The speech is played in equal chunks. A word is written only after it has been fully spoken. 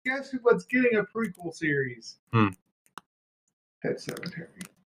guess what's getting a prequel series? Pet Sematary.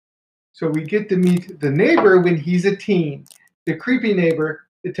 So we get to meet the neighbor when he's a teen. The creepy neighbor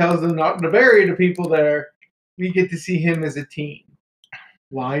that tells them not to bury the people there. We get to see him as a teen.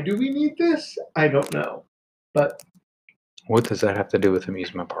 Why do we need this? I don't know. But what does that have to do with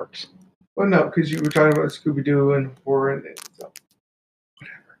amusement parks? Well, no, because you were talking about Scooby-Doo and horror and so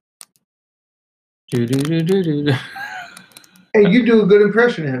whatever. Hey, you do a good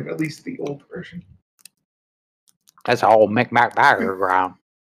impression of him, at least the old version. That's all Micmac background.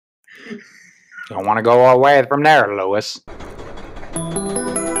 Don't want to go away from there, Lewis.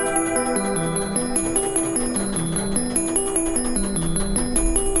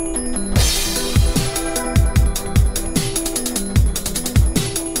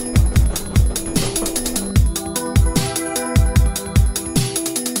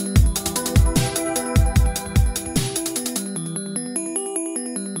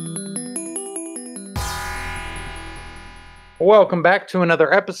 Welcome back to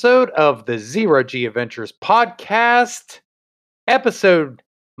another episode of the Zero G Adventures podcast, episode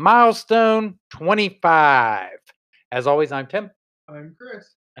milestone 25. As always, I'm Tim. I'm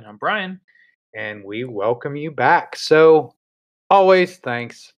Chris. And I'm Brian. And we welcome you back. So, always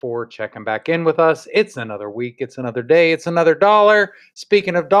thanks for checking back in with us. It's another week, it's another day, it's another dollar.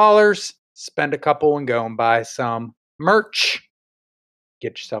 Speaking of dollars, spend a couple and go and buy some merch.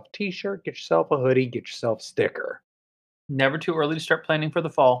 Get yourself a t-shirt, get yourself a hoodie, get yourself a sticker. Never too early to start planning for the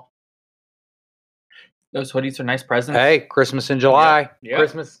fall. Those hoodies are nice presents. Hey, Christmas in July. Yep.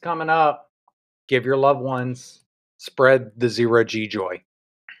 Christmas is coming up. Give your loved ones, spread the Zero G joy.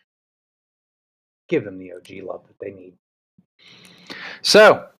 Give them the OG love that they need.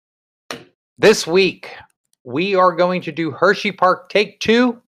 So, this week, we are going to do Hershey Park Take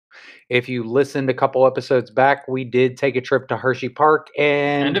 2. If you listened a couple episodes back, we did take a trip to Hershey Park.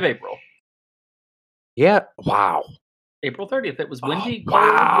 And end of April. Yeah, wow. April 30th. It was windy.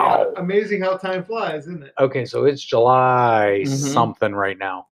 Wow. Yeah, amazing how time flies, isn't it? Okay, so it's July something right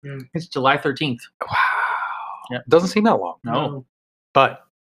now. It's July 13th. Wow. Yep. Doesn't seem that long. No. But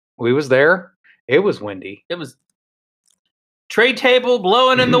we was there. It was windy. It was tray table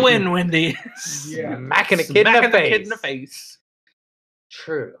blowing in the wind windy. Yeah. Smacking a kid in the face.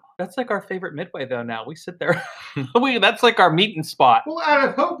 True. That's like our favorite Midway, though, now. We sit there. That's like our meeting spot. Well, out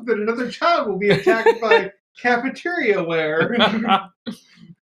of hope that another child will be attacked by cafeteria ware.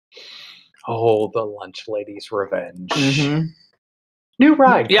 Oh, the lunch lady's revenge. Mm-hmm. New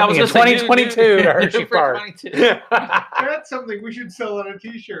ride. Yeah, I was coming in going to 2022 to Hershey Park. That's something we should sell on a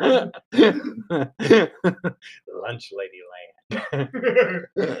t-shirt. Lunch lady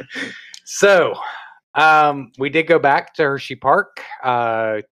land. So, we did go back to Hershey Park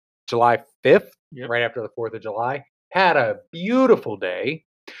July 5th, right after the 4th of July. Had a beautiful day.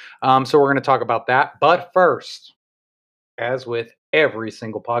 So we're going to talk about that. But first, as with every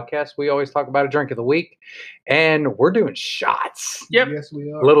single podcast, we always talk about a drink of the week. And we're doing shots. Yep. Yes,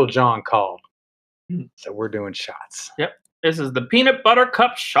 we are. Little John called. So we're doing shots. Yep. This is the peanut butter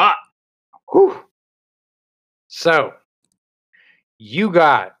cup shot. Whew. So, you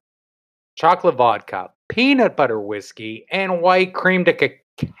got chocolate vodka, peanut butter whiskey, and white cream to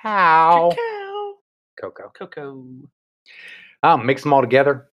cacao. Cocoa. Mix them all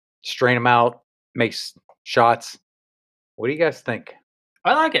together, strain them out, makes shots. What do you guys think?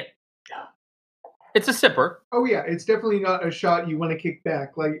 I like it. It's a sipper. Oh, yeah. It's definitely not a shot you want to kick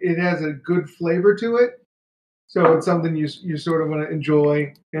back. Like, it has a good flavor to it. So it's something you sort of want to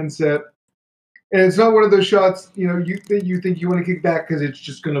enjoy and sip. And it's not one of those shots, you think you want to kick back because it's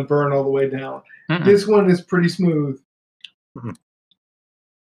just going to burn all the way down. Mm-mm. This one is pretty smooth.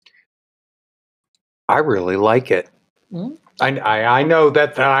 I really like it. Mm-hmm. I know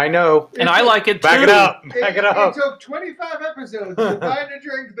that. I know. And I like it too. Back it up. Back it up. It took 25 episodes to find a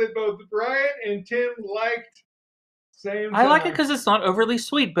drink that both Brian and Tim liked. Same I like it time. because it's not overly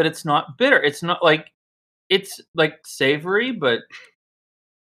sweet, but it's not bitter. It's not like, it's like savory, but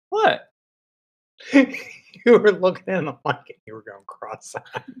what? You were looking in the mic and you were going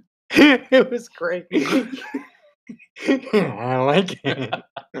cross-eyed. It was great. I like it.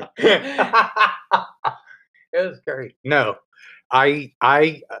 It was great. No, I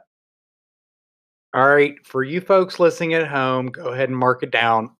all right, for you folks listening at home, go ahead and mark it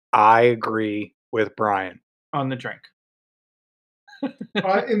down. I agree with Brian. On the drink.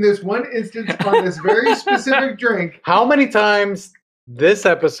 In this one instance, on this very specific drink. How many times this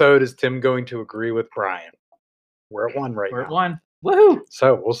episode is Tim going to agree with Brian? We're at 1 right now. We're at 1. Woohoo!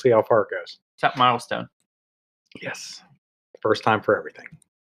 So we'll see how far it goes. Top milestone. Yes. First time for everything.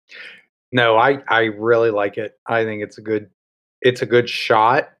 No, I really like it. I think it's a good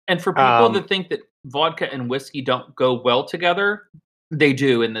shot. And for people that think that vodka and whiskey don't go well together, they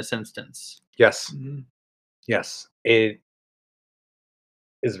do in this instance. Yes. Yes. It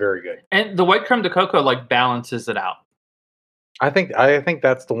is very good. And the white creme de coco like balances it out. I think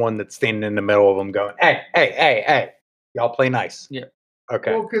that's the one that's standing in the middle of them going, hey, y'all play nice. Yeah.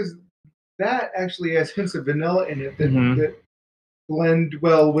 Okay. Well, because that actually has hints of vanilla in it that blend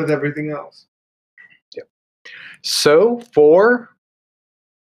well with everything else. Yep. So for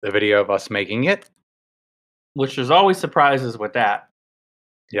the video of us making it. Which there's always surprises with that.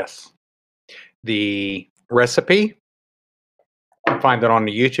 Yes. The recipe, you can find it on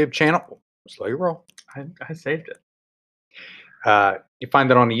the YouTube channel. Slow your roll. I saved it. You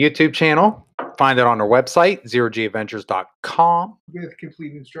find it on the YouTube channel. Find it on our website, zerogadventures.com. With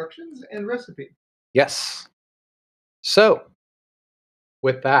complete instructions and recipe. Yes. So,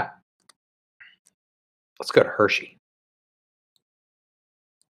 with that, let's go to Hershey.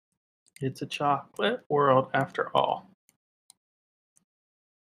 It's a chocolate world after all.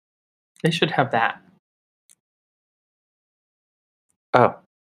 They should have that. Oh.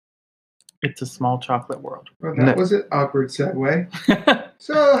 It's a small chocolate world. Well, that was an awkward segue.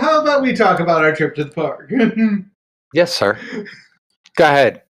 So how about we talk about our trip to the park? Yes, sir. Go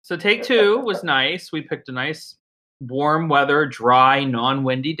ahead. So take 2 was nice. We picked a nice warm weather, dry,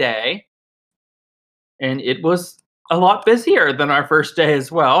 non-windy day. And it was a lot busier than our first day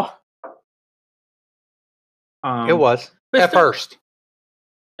as well. It was. At first.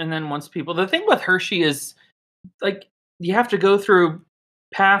 And then once people... The thing with Hershey is, like, you have to go through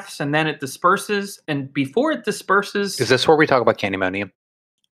paths and then it disperses. And before it disperses... Is this where we talk about Candymonium?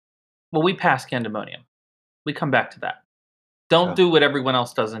 Well, we pass Candymonium. We come back to that. Don't do what everyone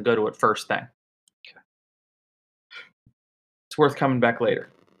else does and go to it first thing. Okay. It's worth coming back later.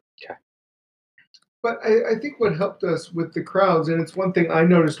 Okay. But I think what helped us with the crowds, and it's one thing I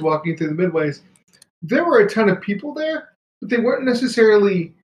noticed walking through the Midways, there were a ton of people there, but they weren't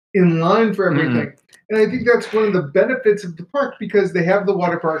necessarily in line for everything. And I think that's one of the benefits of the park because they have the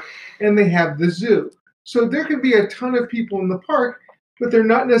water park and they have the zoo. So there can be a ton of people in the park, but they're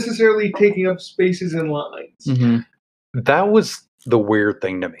not necessarily taking up spaces in lines. That was the weird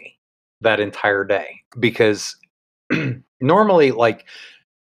thing to me that entire day because normally, like,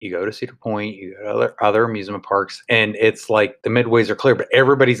 you go to Cedar Point, you go to other amusement parks, and it's like the midways are clear, but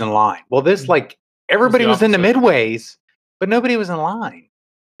everybody's in line. Well, this, like, everybody was in the midways, but nobody was in line,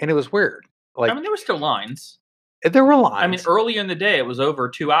 and it was weird. Like, I mean, there were still lines. There were lines. I mean, early in the day, it was over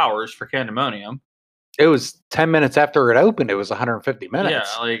 2 hours for Candymonium. It was 10 minutes after it opened. It was 150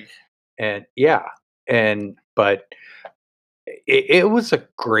 minutes. But it was a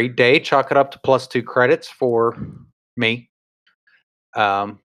great day. Chalk it up to +2 credits for me.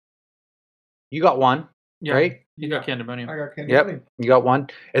 You got 1, right? You got Candymonium. I got Candymonium. Yep, you got 1.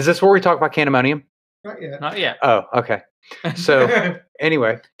 Is this where we talk about Candymonium? Not yet. Not yet. Oh, okay. So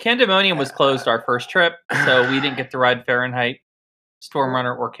anyway, Candymonium was closed our first trip, so we didn't get to ride Fahrenheit, Storm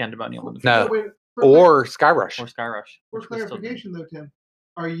Runner, or Candymonium. No, or Skyrush. Or Skyrush. For clarification, though, Tim,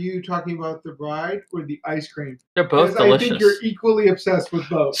 are you talking about the ride or the ice cream? They're both delicious. I think you're equally obsessed with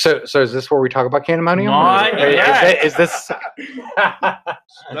both. So is this where we talk about Candymonium? Not yet. Is this?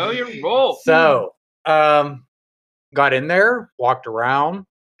 Slow your roll. So, got in there, walked around.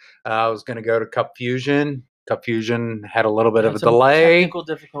 I was going to go to Cup Fusion. Cup Fusion had a little bit of a delay. Technical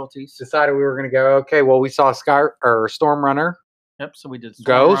difficulties. Decided we were going to go. Okay, well, we saw Storm Runner. Yep. So we did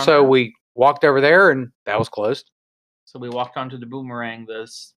Storm Runner. So we walked over there, and that was closed. So we walked onto the Boomerang. The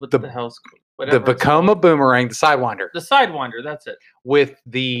Vekoma Boomerang, the Sidewinder. The Sidewinder. That's it. With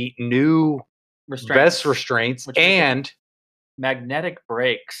the new vest restraints and magnetic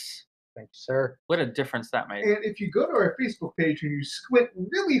brakes. Thank you, sir. What a difference that made. And if you go to our Facebook page and you squint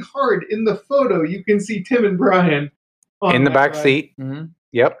really hard in the photo, you can see Tim and Brian in the back seat.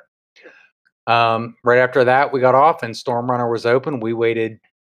 Yep. Right after that, we got off and Storm Runner was open. We waited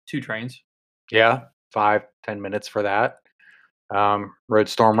 2 trains. Yeah, 5-10 minutes for that. Rode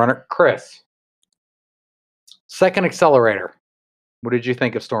Storm Runner. Chris, second accelerator. What did you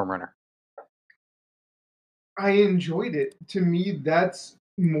think of Storm Runner? I enjoyed it. To me, that's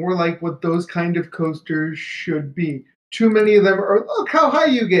more like what those kind of coasters should be. Too many of them are, look how high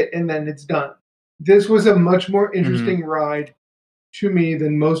you get, and then it's done. This was a much more interesting ride to me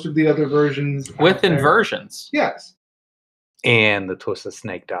than most of the other versions. With inversions. Yes. And the Twisted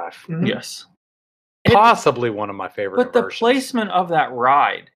Snake Dive. Yes. Possibly one of my favorite But the placement of that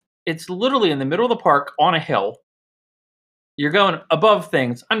ride, it's literally in the middle of the park on a hill. You're going above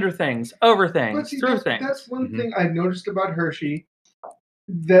things, under things, over things, through things. That's one thing I noticed about Hershey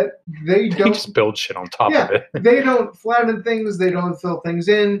that they You don't just build shit on top of it. They don't flatten things. They don't fill things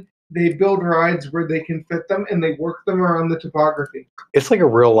in. They build rides where they can fit them, and they work them around the topography. It's like a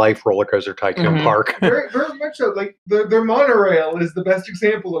real life roller coaster tycoon park. Very, very much so. Like their monorail is the best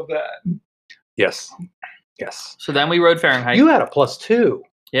example of that. Yes. So then we rode Fahrenheit. You had a +2.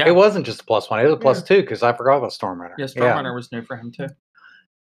 Yeah. It wasn't just a +1. It was a +2 because I forgot about Storm Runner. Yeah, Storm Runner was new for him too.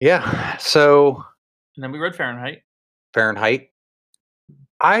 Yeah. So. And then we rode Fahrenheit. That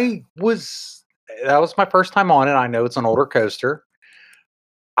was my first time on it. I know it's an older coaster.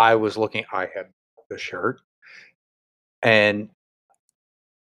 I had the shirt and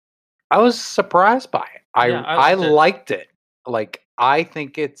I was surprised by it. I liked it. Like, I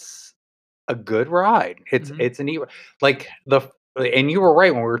think it's a good ride. It's a neat, like and you were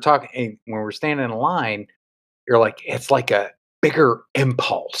right when we were talking, when we were standing in line, you're like, it's like a bigger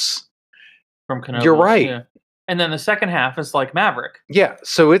Impulse. From Knoebels. You're right. Yeah. And then the second half is like Maverick. Yeah.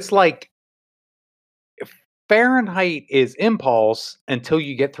 So it's like Fahrenheit is Impulse until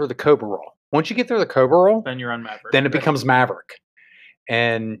you get through the Cobra Roll. Once you get through the Cobra Roll, then you're on Maverick. Then it becomes Maverick.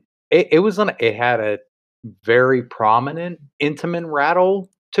 And it had a very prominent Intamin rattle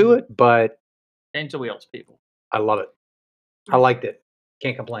to it, but change the wheels, people. I love it. I liked it.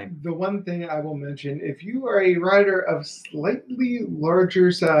 Can't complain. The one thing I will mention, if you are a rider of slightly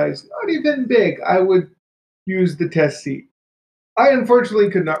larger size, not even big, I would use the test seat. I unfortunately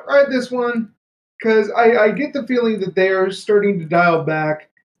could not ride this one because I get the feeling that they are starting to dial back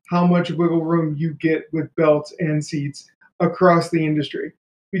how much wiggle room you get with belts and seats across the industry.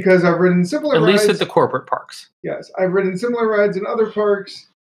 Because I've ridden similar rides. At least at the corporate parks. Yes, I've ridden similar rides in other parks,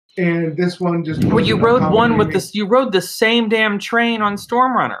 and this one just. Well, you rode one with this. You rode the same damn train on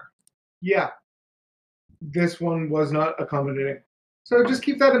Storm Runner. Yeah, this one was not accommodating. So just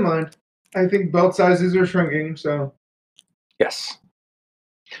keep that in mind. I think belt sizes are shrinking. So. Yes.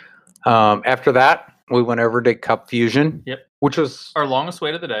 After that, we went over to Cup Fusion. Yep. Which was our longest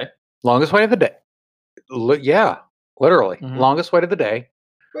wait of the day. Longest wait of the day. Yeah, literally longest wait of the day.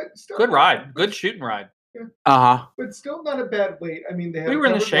 But still good ride, good shooting ride. Yeah. But still not a bad wait. I mean, we were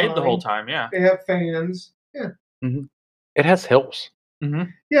in the shade the whole time. Yeah. They have fans. Yeah. It has hills.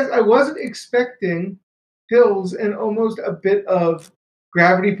 Yes, I wasn't expecting hills and almost a bit of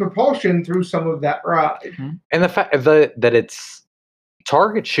gravity propulsion through some of that ride. And the fact that it's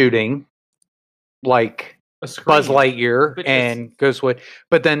target shooting, like Buzz Lightyear and Ghostwood,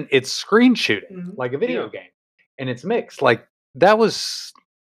 but then it's screen shooting like a video game, and it's mixed. Like, that was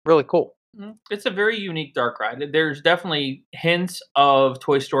really cool. It's a very unique dark ride. There's definitely hints of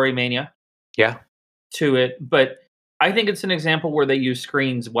Toy Story Mania, to it, but I think it's an example where they use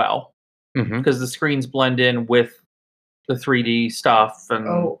screens well because the screens blend in with the 3D stuff.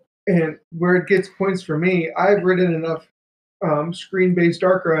 And where it gets points for me, I've ridden enough screen-based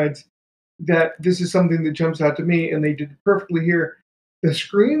dark rides that this is something that jumps out to me, and they did it perfectly here. The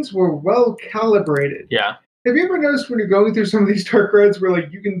screens were well calibrated. Yeah. Have you ever noticed when you're going through some of these dark rides where,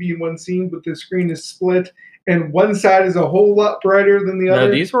 like, you can be in one scene, but the screen is split, and one side is a whole lot brighter than the other?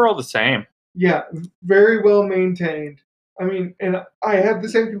 No, these were all the same. Yeah, very well maintained. I mean, and I have the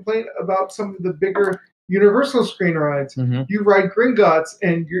same complaint about some of the bigger Universal screen rides. You ride Gringotts,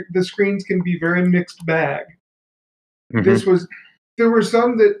 and the screens can be very mixed bag. There were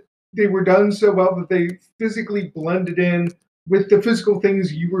some that they were done so well that they physically blended in with the physical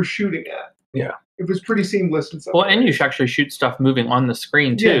things you were shooting at. Yeah. It was pretty seamless and stuff. Well, and you actually shoot stuff moving on the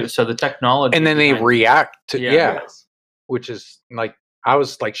screen too. So the technology. And then they react to which is like, I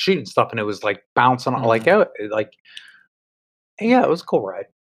was like shooting stuff and it was like bouncing on it was a cool ride.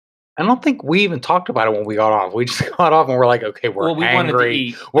 I don't think we even talked about it when we got off. We just got off and we're like, okay, we're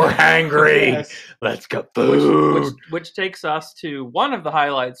hangry. We're hangry. Let's go food. Which takes us to one of the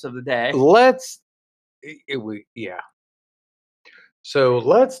highlights of the day. So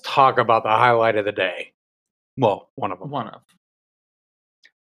let's talk about the highlight of the day. Well, one of them.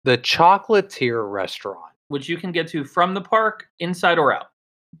 The Chocolatier restaurant. Which you can get to from the park, inside or out.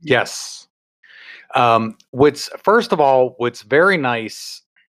 Yes. What's very nice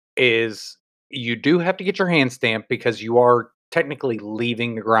is you do have to get your hand stamped because you are technically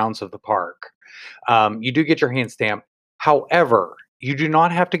leaving the grounds of the park. You do get your hand stamped. However, you do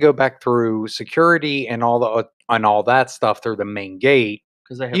not have to go back through security and all that stuff through the main gate.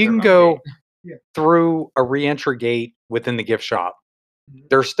 You can go through a re-entry gate within the gift shop.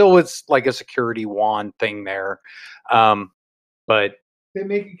 There still is like a security wand thing there, but they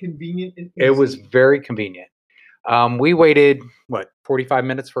make it convenient. It was very convenient. We waited 45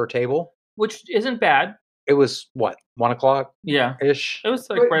 minutes for a table, which isn't bad. It was 1 o'clock, ish. It was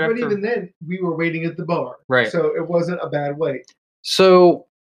like but after. But even then, we were waiting at the bar, right? So it wasn't a bad wait. So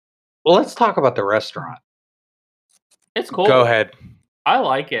let's talk about the restaurant. It's cool. Go ahead. I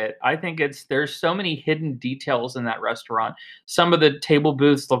like it. I think there's so many hidden details in that restaurant. Some of the table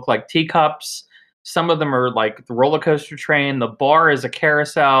booths look like teacups. Some of them are like the roller coaster train. The bar is a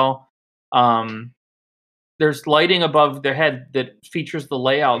carousel. There's lighting above their head that features the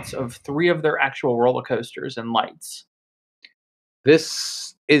layouts of 3 of their actual roller coasters and lights.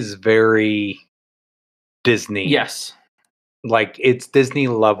 This is very Disney. Yes. Like, it's Disney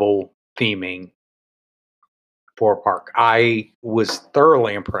level theming for a park. I was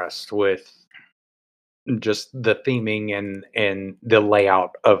thoroughly impressed with just the theming and the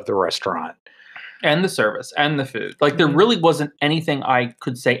layout of the restaurant. And the service and the food. Like, there really wasn't anything I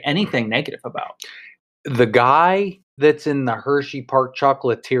could say anything negative about. The guy that's in the Hershey Park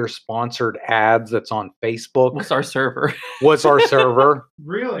Chocolatier sponsored ads that's on Facebook was our server. Was our server.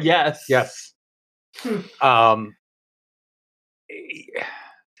 Really? Yes. Yes. We're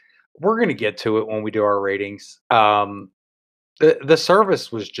going to get to it when we do our ratings. The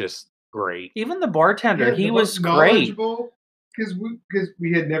service was just great. Even the bartender, he was great. Because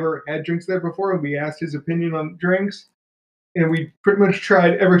we had never had drinks there before, and we asked his opinion on drinks. And we pretty much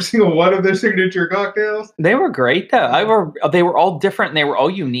tried every single one of their signature cocktails. They were great, though. They were all different, and they were all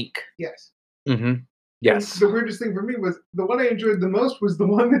unique. Yes. Mm-hmm. Yes. And the weirdest thing for me was the one I enjoyed the most was the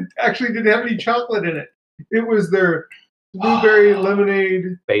one that actually didn't have any chocolate in it. It was their blueberry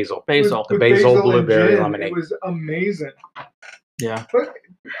lemonade. Basil. The basil blueberry lemonade. It was amazing. Yeah. But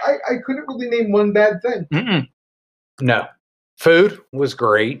I couldn't really name one bad thing. Mm-mm. No. Food was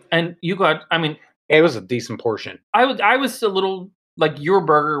great. And you got, it was a decent portion. I was a little like your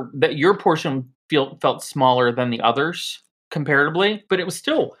burger, that your portion felt smaller than the others comparatively, but it was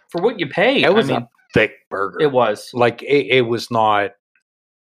still for what you paid. It was a thick burger. It was like it was not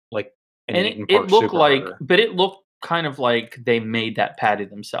like an Eaton Park it looked like burger. But it looked kind of like they made that patty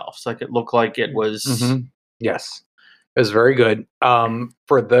themselves. Like it looked like it was. Mm-hmm. Yes, it was very good.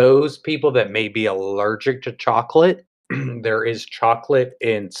 For those people that may be allergic to chocolate, there is chocolate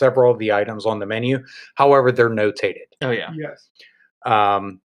in several of the items on the menu. However, they're notated. Oh yeah. Yes.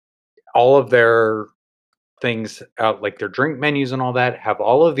 All of their things, like their drink menus and all that, have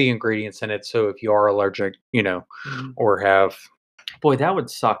all of the ingredients in it. So if you are allergic, or have, boy, that would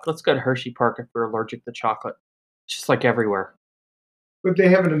suck. Let's go to Hershey Park if we're allergic to chocolate. It's just like everywhere. But they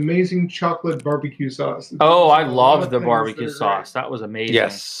have an amazing chocolate barbecue sauce. Oh, I love the barbecue sauce. That was amazing.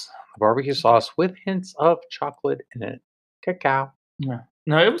 Yes. Barbecue sauce with hints of chocolate in it. Cacao. Yeah.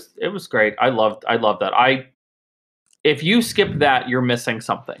 No, it was great. I loved that. If you skip that, you're missing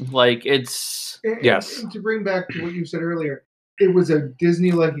something. Like it's yes. And to bring back to what you said earlier, it was a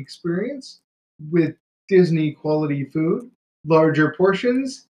Disney-like experience with Disney quality food, larger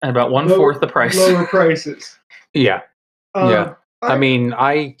portions, and about 1/4 the price. Lower prices. Yeah. Yeah.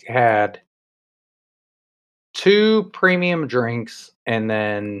 I had 2 premium drinks and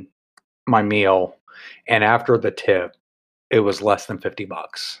then my meal, and after the tip, it was less than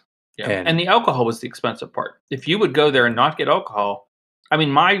 $50. Yeah, and the alcohol was the expensive part. If you would go there and not get alcohol,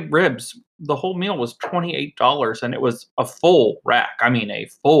 my ribs, the whole meal was $28, and it was a full rack. A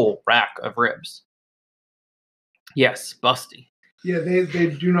full rack of ribs. Yes, busty. Yeah, they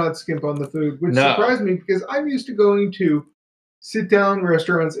do not skimp on the food, which surprised me because I'm used to going to sit-down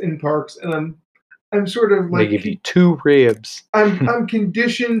restaurants in parks, and I'm sort of like, they give you 2 ribs. I'm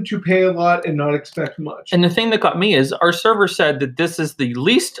conditioned to pay a lot and not expect much. And the thing that got me is our server said that this is the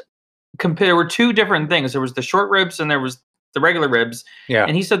least. There were 2 different things. There was the short ribs and there was the regular ribs. Yeah.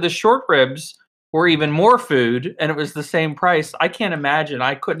 And he said the short ribs were even more food, and it was the same price. I can't imagine.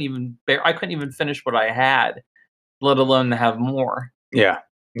 I couldn't even finish what I had, let alone to have more. Yeah.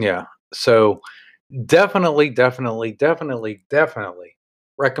 Yeah. So definitely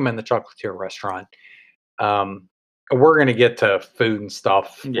recommend the Chocolatier restaurant. We're going to get to food and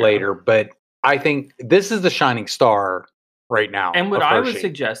stuff later, but I think this is the shining star right now. And what I would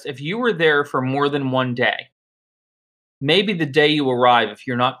suggest, if you were there for more than one day, maybe the day you arrive, if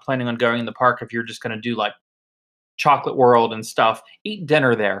you're not planning on going in the park, if you're just going to do like Chocolate World and stuff, eat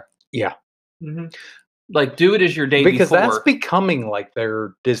dinner there. Yeah. Mm-hmm. Like, do it as your day because before. That's becoming like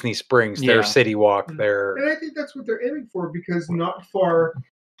their Disney Springs, their City Walk, their... And I think that's what they're aiming for, because not far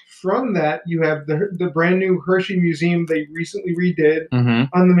from that, you have the brand new Hershey Museum they recently redid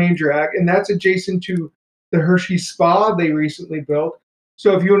on the main drag, and that's adjacent to the Hershey Spa they recently built.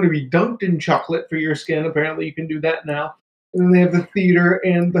 So if you want to be dunked in chocolate for your skin, apparently you can do that now. And then they have the theater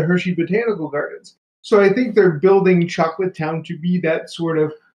and the Hershey Botanical Gardens. So I think they're building Chocolate Town to be that sort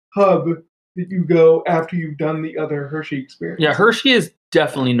of hub that you go after you've done the other Hershey experience. Yeah, Hershey is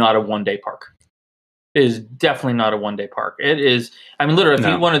definitely not a one-day park. is definitely not a one-day park. It is. I mean, literally, if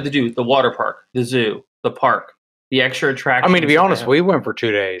you wanted to do the water park, the zoo, the park, the extra attractions. I mean, to be honest, we went for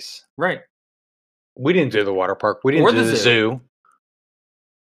 2 days. Right. We didn't do the water park. We didn't do the zoo.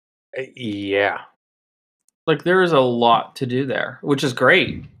 Yeah. Like, there is a lot to do there, which is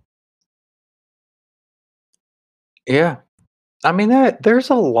great. Yeah. I mean, there's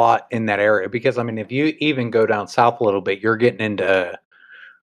a lot in that area because, I mean, if you even go down south a little bit, you're getting into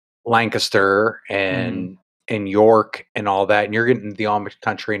Lancaster and York and all that, and you're getting the Amish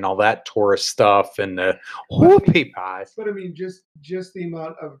country and all that tourist stuff and the whoopie pies. But I mean, just the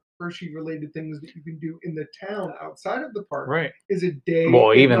amount of Hershey-related things that you can do in the town outside of the park is a day.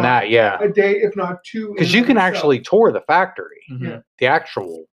 Well, even that, yeah. A day, if not two. Because you can actually tour the factory, the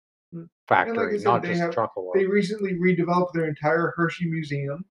actual factory, like not just chocolate. They recently redeveloped their entire Hershey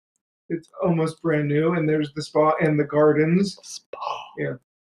Museum. It's almost brand new, and there's the spa and the gardens. The spa. Yeah.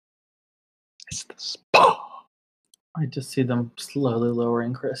 It's the spa. I just see them slowly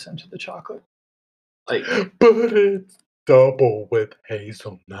lowering Chris into the chocolate. Like, but it's double with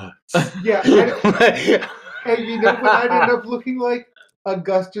hazelnuts. Yeah. Hey, you know what I ended up looking like?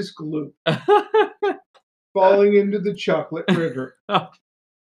 Augustus Gloop. Falling into the chocolate river.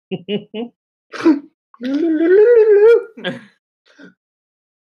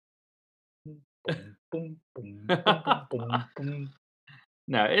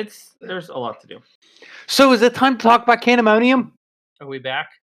 No, there's a lot to do. So is it time to talk about Candemonium? Are we back?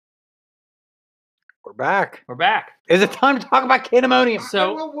 We're back. We're back. Is it time to talk about Candemonium?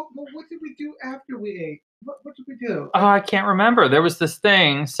 So what did we do after we ate? What did we do? I can't remember. There was this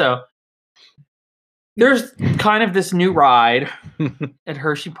thing. So there's kind of this new ride at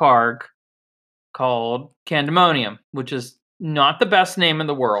Hershey Park called Candemonium, which is not the best name in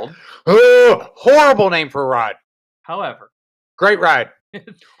the world. Oh, horrible name for a ride. However, great ride.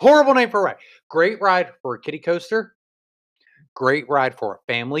 Horrible name for a ride. Great ride for a kiddie coaster. Great ride for a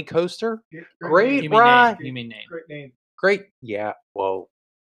family coaster. Great ride. You mean name. Great name. Great. Yeah. Whoa.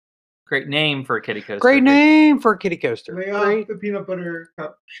 Great name for a kiddie coaster. Great name for a kiddie coaster. Lay off the peanut butter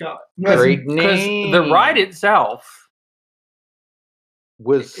cup shot. Great name. Because the ride itself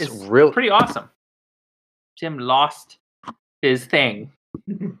was really pretty awesome. Tim lost his thing.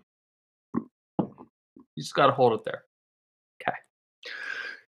 You just got to hold it there. Okay.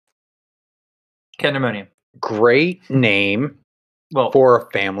 Candemonium. Great name for a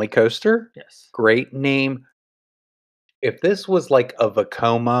family coaster. Yes. Great name. If this was like a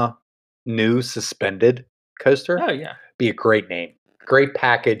Vekoma new suspended coaster, oh yeah, be a great name. Great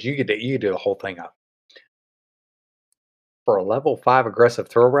package. You could do the whole thing up. For a level 5 aggressive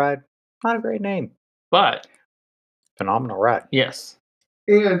thrill ride, not a great name. But phenomenal ride. Yes.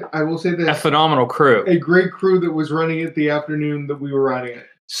 And I will say this. A phenomenal crew. A great crew that was running it the afternoon that we were riding it.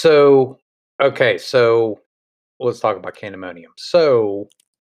 So, okay, so let's talk about Candemonium. So,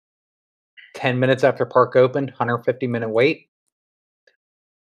 10 minutes after park opened, 150-minute wait.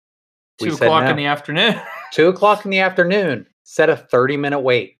 2 o'clock in the afternoon. 2 o'clock in the afternoon. Set a 30-minute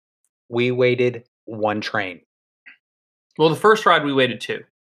wait. We waited 1 train. Well, the first ride we waited 2.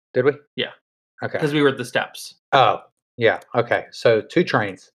 Did we? Yeah. Okay. Because we were at the steps. Oh, yeah. Okay. So 2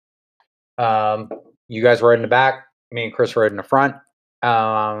 trains. You guys were in the back. Me and Chris were in the front.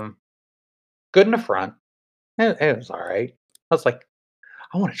 Good in the front. It was all right. I was like,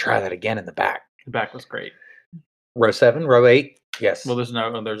 I want to try that again in the back. The back was great. Row 7, row 8. Yes. Well,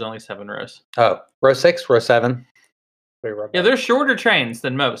 there's only 7 rows. Oh, row 6, row 7. Yeah, they're shorter trains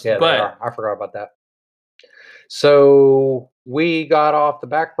than most. Yeah, but they are. I forgot about that. So we got off the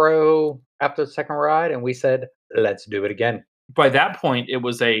back row after the second ride, and we said, let's do it again. By that point, it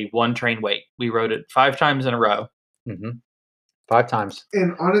was a 1 train wait. We rode it 5 times in a row. Mm-hmm. 5 times.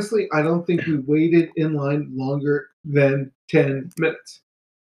 And honestly, I don't think we waited in line longer than 10 minutes.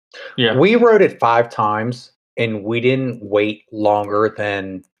 Yeah. We rode it 5 times, and we didn't wait longer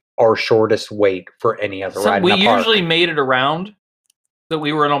than our shortest wait for any other ride. We usually made it around that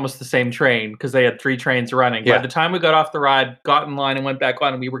we were in almost the same train because they had 3 trains running. Yeah. By the time we got off the ride, got in line, and went back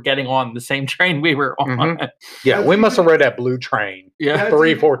on, and we were getting on the same train we were on. Mm-hmm. Yeah, we must have rode that blue train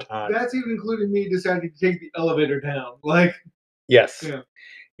 3-4 times. That's even including me deciding to take the elevator down. Like, yes. Yeah.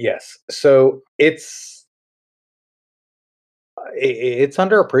 Yes. So it's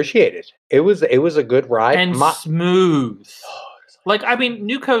underappreciated. It was a good ride. And smooth. Like, I mean,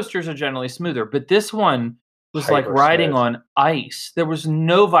 new coasters are generally smoother, but this one was like riding on ice. There was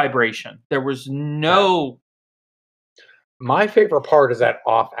no vibration. There was no. My favorite part is that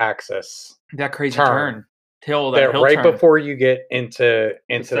off-axis. That crazy turn. That right turn. Before you get into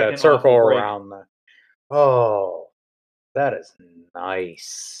that circle around the. Oh, that is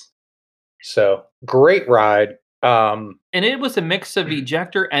nice. So great ride. And it was a mix of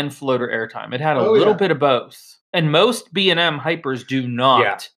ejector and floater airtime. It had a little bit of both. And most B&M hypers do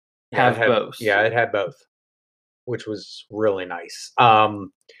not have both. Yeah, it had both, which was really nice.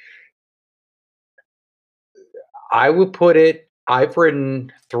 I would put it, I've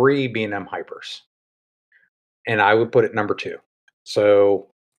ridden 3 B&M hypers, and I would put it number 2. So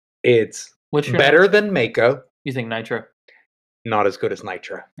it's better than Mako. You think Nitro? Not as good as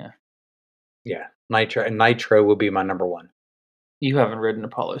Nitro. Yeah. Yeah, Nitro would be my number 1. You haven't ridden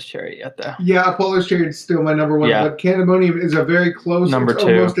Apollo's Chariot yet, though. Yeah, Apollo's Chariot is still my number 1, but Candemonium is a very close, number 2.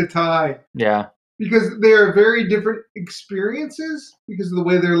 Almost a tie. Yeah. Because they are very different experiences because of the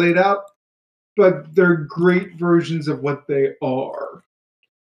way they're laid out, but they're great versions of what they are.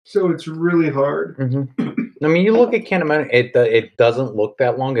 So it's really hard. I mean, you look at Candemonium, it doesn't look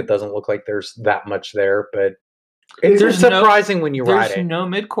that long. It doesn't look like there's that much there, but it's surprising when you ride it. There's no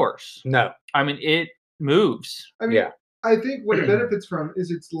mid-course. No. I mean, it moves. I mean, I think what it benefits from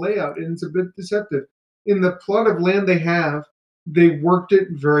is its layout, and it's a bit deceptive. In the plot of land they have, they worked it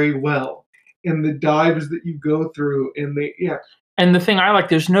very well. And the dives that you go through, and And the thing I like,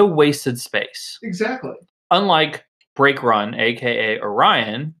 there's no wasted space. Exactly. Unlike Brake Run, aka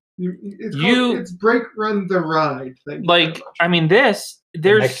Orion, it's Brake Run the ride. I mean, there's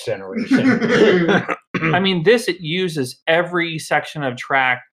next generation. I mean, it uses every section of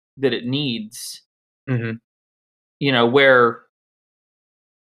track that it needs. You know, where,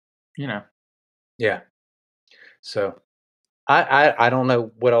 Yeah. So I don't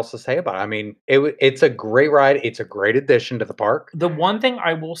know what else to say about it. I mean, it's a great ride. It's a great addition to the park. The one thing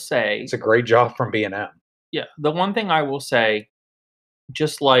I will say, it's a great job from B&M. Yeah, the one thing I will say,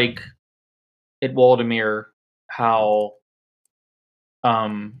 just like at Waldemere, how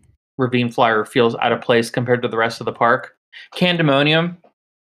Ravine Flyer feels out of place compared to the rest of the park, Candemonium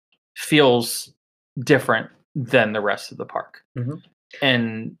feels different than the rest of the park.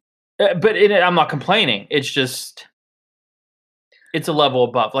 And but I'm not complaining. It's just it's a level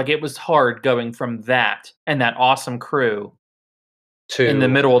above. Like, it was hard going from that and that awesome crew to in the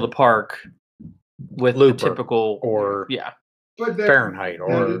middle of the park with Looper, the typical But Fahrenheit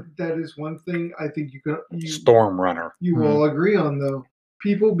that is one thing I think you Storm Runner. You all agree on, though.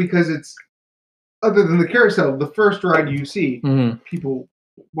 People, because it's other than the carousel, the first ride you see, people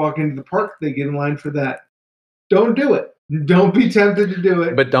walk into the park, they get in line for that. Don't do it. Don't be tempted to do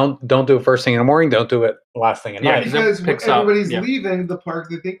it. But don't do it first thing in the morning. Don't do it last thing at night. Because when everybody's leaving the park,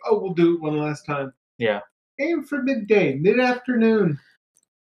 they think, "Oh, we'll do it one last time." Yeah. Aim for midday, mid-afternoon.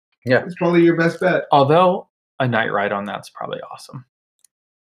 Yeah, it's probably your best bet. Although a night ride on that's probably awesome.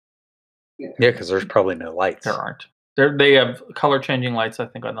 Yeah, because there's probably no lights. There aren't. They have color changing lights, I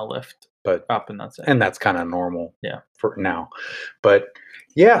think, on the lift, but up, and that's it. And that's kind of normal. Yeah, for now. But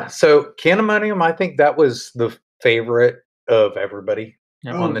yeah, so Candemonium, I think that was the favorite of everybody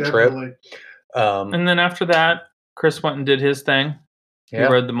on the trip. And then after that, Chris went and did his thing. He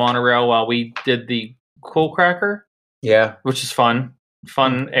rode the monorail while we did the Cool Cracker. Yeah, which is fun.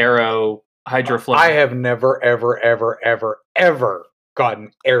 Fun aero hydro float. I have never, ever, ever, ever, ever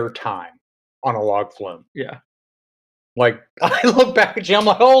gotten airtime on a log flume. Yeah. Like, I look back at you, I'm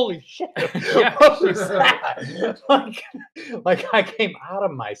like, holy shit. What was that? Like I came out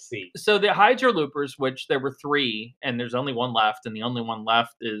of my seat. So the Hydro Loopers, which there were 3, and there's only one left, and the only one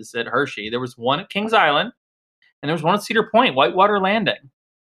left is at Hershey. There was one at Kings Island, and there was one at Cedar Point. Whitewater Landing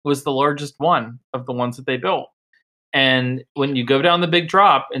was the largest one of the ones that they built. And when you go down the big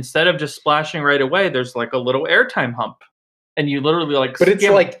drop, instead of just splashing right away, there's like a little airtime hump. And you literally but it's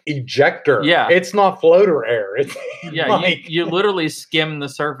like ejector. Yeah, it's not floater air. It's like, you literally skim the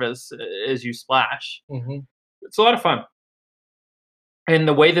surface as you splash. It's a lot of fun. And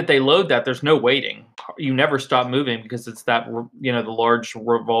the way that they load that, there's no waiting. You never stop moving because it's that the large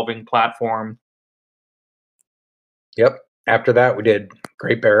revolving platform. Yep. After that, we did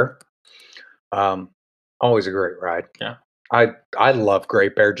Great Bear. Always a great ride. Yeah, I love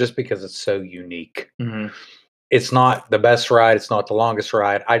Great Bear just because it's so unique. It's not the best ride. It's not the longest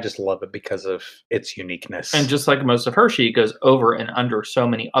ride. I just love it because of its uniqueness. And just like most of Hershey, it goes over and under so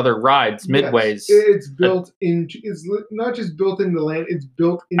many other rides, midways. It's built into. It's not just built in the land. It's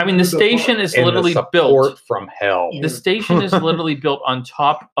built. I mean, the station is literally built from hell. The station is literally built on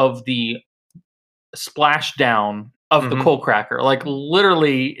top of the splashdown of the Coal Cracker. Like,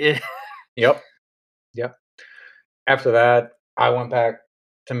 literally. Yep. After that, I went back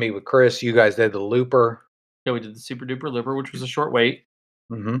to meet with Chris. You guys did the Looper. Yeah, we did the Super Duper Looper, which was a short wait.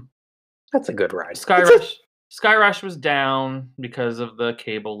 That's a good ride. Sky Rush was down because of the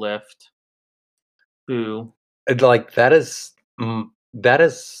cable lift. Boo. Like, that is That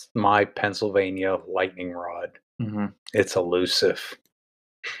is my Pennsylvania lightning rod. Mm-hmm. It's elusive.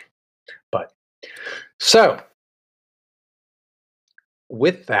 But so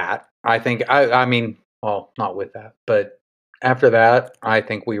with that, I think I mean, well, not with that, but after that, I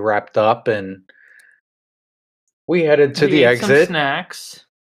think we wrapped up and we headed to the ate some exit. snacks.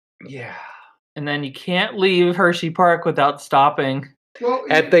 Yeah. And then you can't leave Hershey Park without stopping. Well,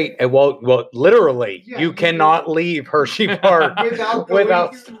 literally, Yeah, you cannot leave Hershey Park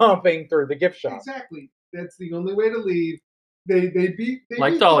without stomping through the gift shop. Exactly. That's the only way to leave. They beat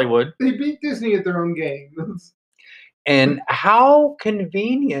Dollywood. They beat Disney at their own game. And how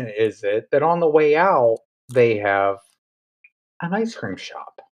convenient is it that on the way out they have an ice cream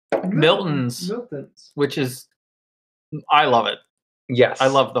shop? Milton's. Which is, I love it. Yes. I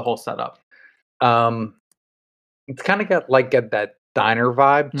love the whole setup. It's kind of got that diner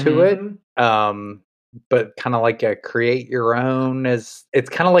vibe to it. But kind of like a create your own, it's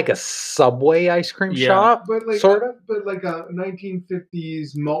kind of like a Subway ice cream shop, but sort of. But like a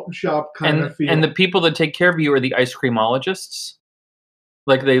 1950s malt shop kind of feel. And the people that take care of you are the ice creamologists.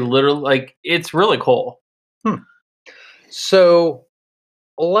 Like they literally, it's really cool. So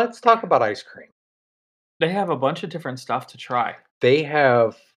let's talk about ice cream. They have a bunch of different stuff to try. They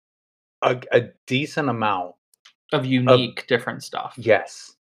have a decent amount of unique different stuff.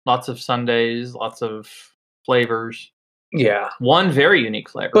 Yes. Lots of sundaes, lots of flavors. Yeah. One very unique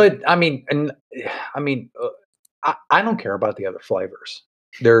flavor. But I mean, I don't care about the other flavors.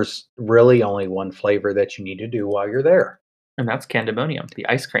 There's really only one flavor that you need to do while you're there. And that's Candemonium, the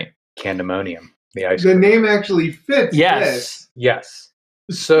ice cream. Candemonium, the ice cream. The name actually fits this. Yes.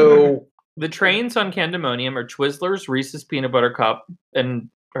 So the trains on Candemonium are Twizzlers, Reese's Peanut Butter Cup, and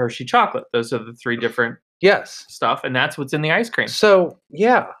Hershey Chocolate. Those are the three different stuff, and that's what's in the ice cream. So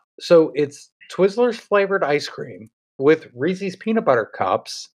so it's Twizzlers flavored ice cream with Reese's Peanut Butter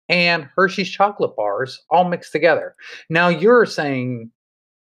Cups and Hershey's chocolate bars all mixed together. Now you're saying,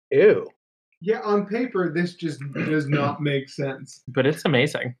 ew. Yeah, on paper, this just does not make sense. But it's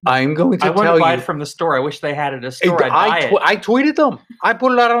amazing. I'm going to tell you. I want to buy it from the store. I wish they had it at a store. I tweeted them. I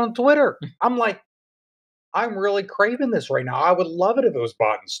put it out on Twitter. I'm like, I'm really craving this right now. I would love it if it was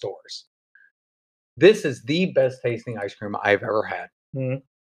bought in stores. This is the best tasting ice cream I've ever had. Mm-hmm.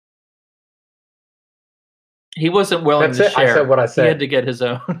 He wasn't willing to share. I said what I said. He had to get his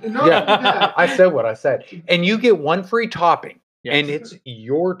own. Yeah, I said what I said. And you get one free topping, and it's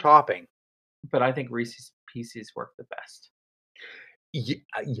your topping. But I think Reese's Pieces work the best.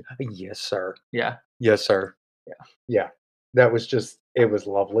 Yes, sir. Yeah. Yes, sir. Yeah. That was it was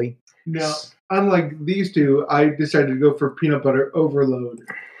lovely. Now, unlike these two, I decided to go for peanut butter overload.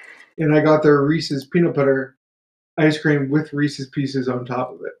 And I got their Reese's peanut butter ice cream with Reese's Pieces on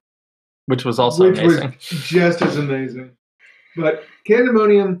top of it. Which was also amazing. Was just as amazing. But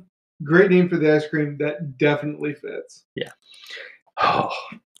Candemonium, great name for the ice cream. That definitely fits. Yeah. Oh.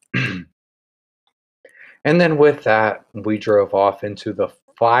 And then with that, we drove off into the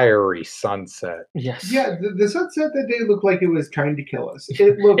fiery sunset. Yes. Yeah, the sunset that day looked like it was trying to kill us.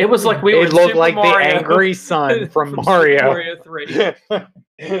 It was like we were. It looked like Mario. The angry sun from Mario. Super Mario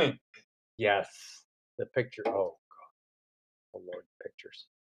 3. Yes, the picture. Oh God, oh Lord, pictures.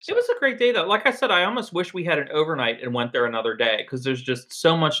 So. It was a great day though. Like I said, I almost wish we had an overnight and went there another day because there's just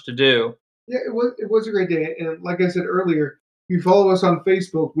so much to do. Yeah, it was a great day, and like I said earlier, if you follow us on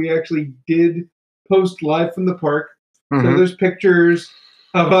Facebook, we actually did post live from the park. Mm-hmm. So there's pictures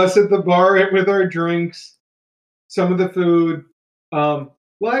of us at the bar with our drinks, some of the food,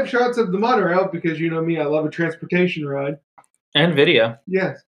 live shots of the monorail because you know me, I love a transportation ride, and video.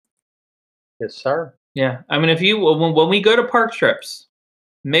 Yes. Yes, sir. Yeah, I mean, if you when we go to park trips,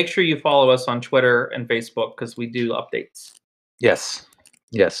 make sure you follow us on Twitter and Facebook because we do updates. Yes,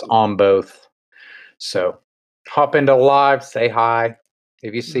 on both. So hop into live, say hi.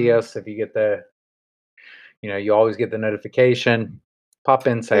 If you see us, if you get you always get the notification. Pop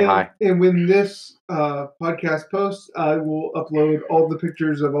in, say hi. And when this podcast posts, I will upload all the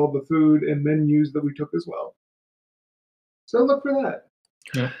pictures of all the food and menus that we took as well. So look for that.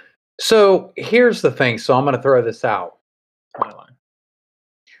 Yeah. So here's the thing. So I'm going to throw this out.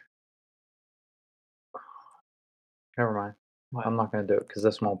 Never mind. What? I'm not going to do it because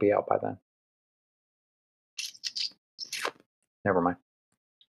this won't be out by then. Never mind.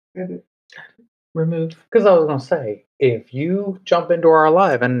 Edit. Remove. Because I was going to say, if you jump into our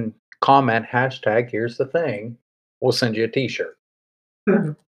live and comment #here's the thing, we'll send you a t-shirt.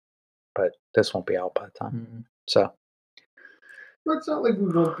 But this won't be out by the time. Mm-hmm. So. But it's not like we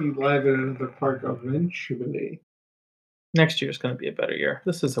won't be live at another park eventually. Next year's going to be a better year.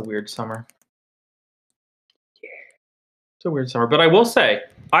 This is a weird summer. It's a weird summer. But I will say,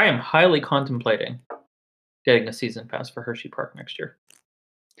 I am highly contemplating getting a season pass for Hershey Park next year.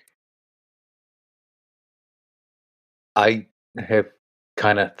 I have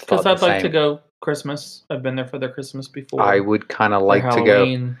kind of thought because I'd like to go Christmas. I've been there for their Christmas before. I would kind of like to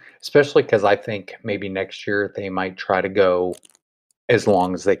go, especially because I think maybe next year they might try to go as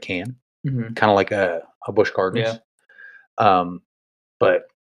long as they can, kind of like a Busch Gardens. Yeah.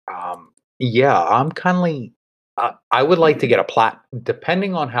 Yeah, I'm kind of. I would like to get a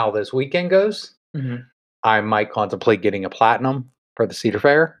depending on how this weekend goes. I might contemplate getting a platinum for the Cedar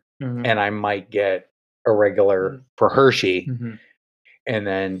Fair, and I might get a regular for Hershey, and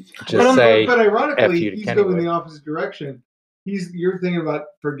then just But ironically, he's going the opposite direction. You're thinking about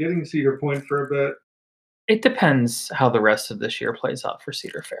forgetting Cedar Point for a bit. It depends how the rest of this year plays out for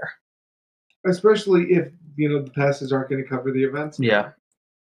Cedar Fair, especially if the passes aren't going to cover the events. Yeah.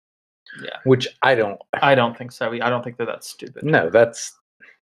 Which I don't think so. I don't think that's stupid. No, that's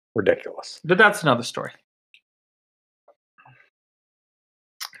ridiculous. But that's another story.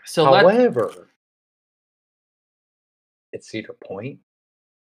 So, however, at Cedar Point,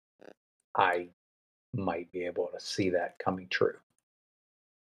 I might be able to see that coming true.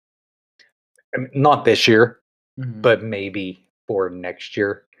 I mean, not this year, but maybe for next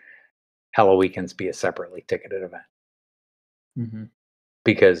year, Halloweekends be a separately ticketed event.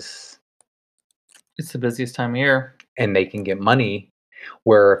 Because it's the busiest time of year. And they can get money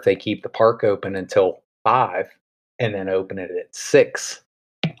where if they keep the park open until 5 and then open it at 6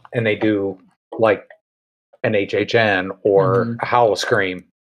 and they do like an HHN or a Howl-O-Scream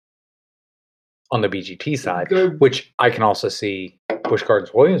on the BGT side, which I can also see Busch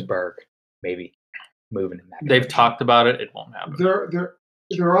Gardens Williamsburg maybe moving in that. They've talked about it. It won't happen.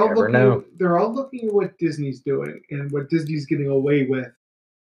 They're all looking at what Disney's doing and what Disney's getting away with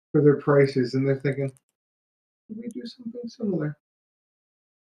for their prices, and they're thinking, can we do something similar?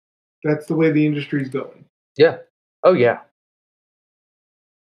 That's the way the industry's going. Yeah. Oh, yeah.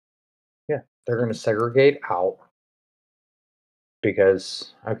 Yeah. They're going to segregate out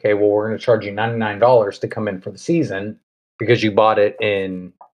because, okay, well, we're going to charge you $99 to come in for the season because you bought it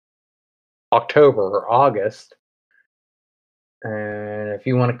in October or August. And if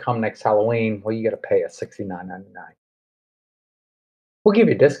you want to come next Halloween, well, you got to pay us $69.99. We'll give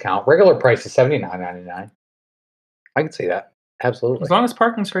you a discount. Regular price is $79.99. I can see that. Absolutely. As long as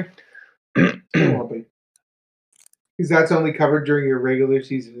parking's free. It won't be. Because that's only covered during your regular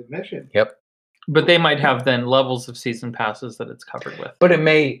season admission. Yep. But they might have then levels of season passes that it's covered with. But it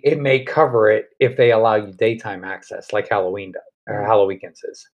may cover it if they allow you daytime access, like Halloween does, or Halloweekends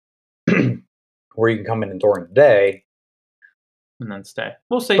is, where you can come in during the day and then stay.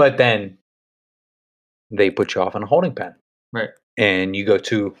 We'll see. But then they put you off in a holding pen, right? And you go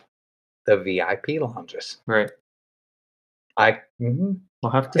to the VIP lounges, right? We'll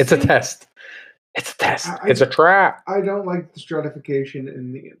have to. It's a test. It's a test. It's a trap. I don't like the stratification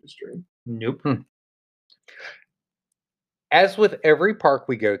in the industry. Nope. As with every park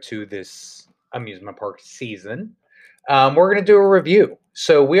we go to this amusement park season, we're going to do a review.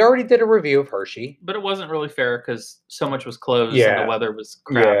 So we already did a review of Hershey. But it wasn't really fair because so much was closed and the weather was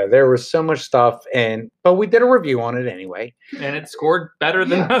crap. Yeah, there was so much stuff. But we did a review on it anyway. And it scored better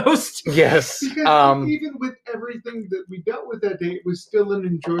than most. Yes. Because even with everything that we dealt with that day, it was still an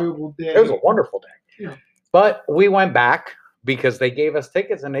enjoyable day. It was a wonderful day. Yeah. But we went back because they gave us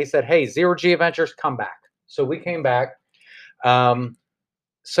tickets and they said, hey, Zero G Adventures, come back. So we came back.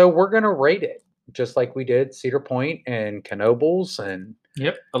 So we're going to rate it just like we did Cedar Point and Knoebels. And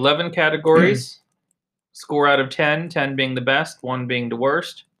 11 categories. Score out of 10, 10 being the best, 1 being the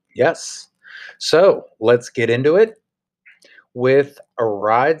worst. Yes. So let's get into it with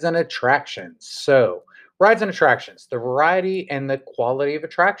rides and attractions. So rides and attractions, the variety and the quality of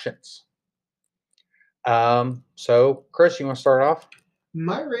attractions. So Chris, you want to start off?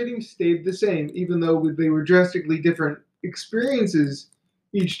 My rating stayed the same, even though they were drastically different experiences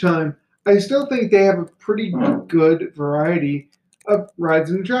each time. I still think they have a pretty good variety of rides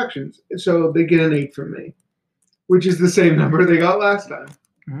and attractions. So they get an 8 from me, which is the same number they got last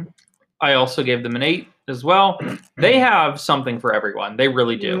time. I also gave them an 8 as well. They have something for everyone. They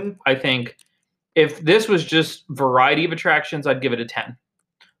really do. I think if this was just variety of attractions, I'd give it a 10.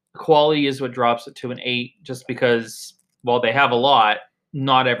 Quality is what drops it to an 8, just because while they have a lot,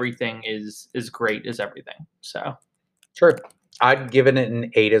 not everything is as great as everything. So, sure, I'd give it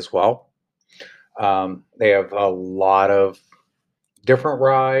an 8 as well. They have a lot of different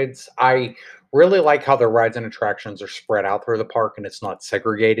rides. I really like how the rides and attractions are spread out through the park and it's not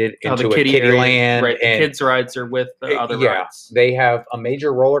segregated into a kiddie land. Right, the kids' rides are with the other rides. They have a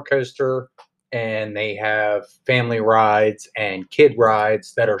major roller coaster and they have family rides and kid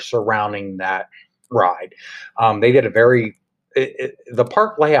rides that are surrounding that ride. They did the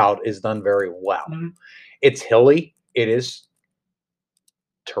park layout is done very well. Mm-hmm. It's hilly. It is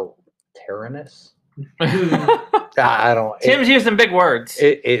terrainous. I don't. Tim's using big words.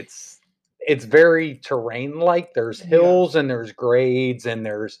 It's very terrain-like. There's hills and there's grades, and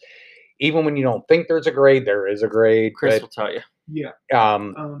there's, even when you don't think there's a grade, there is a grade. Chris will tell you. Yeah.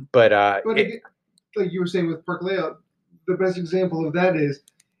 But again, like you were saying with park layout, the best example of that is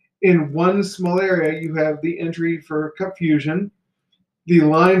in one small area you have the entry for Cup Fusion, the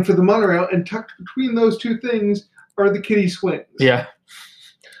line for the monorail, and tucked between those two things are the kiddie swings. Yeah.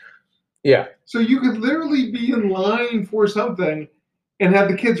 Yeah. So you could literally be in line for something and have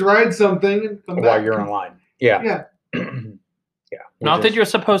the kids ride something and come while back. You're in line. Yeah. Yeah. Yeah. Not that you're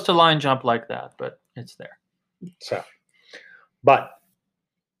supposed to line jump like that, but it's there. So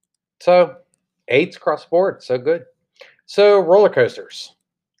 8s across the board. So good. So roller coasters,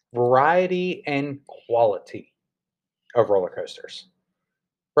 variety and quality of roller coasters.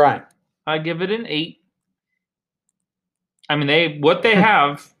 Brian. I give it an 8. I mean, they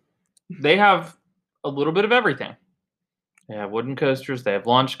have a little bit of everything. They have wooden coasters, they have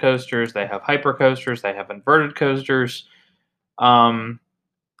launch coasters, they have hyper coasters, they have inverted coasters.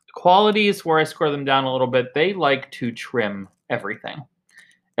 Quality is where I score them down a little bit. They like to trim everything.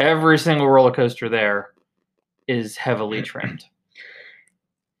 Every single roller coaster there is heavily trimmed.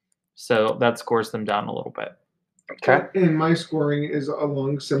 So that scores them down a little bit. Okay. And my scoring is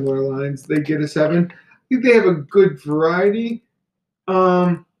along similar lines. They get a 7. I think they have a good variety.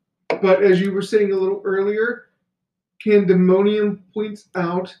 But as you were saying a little earlier, Candemonium points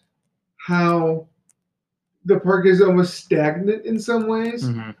out how the park is almost stagnant in some ways,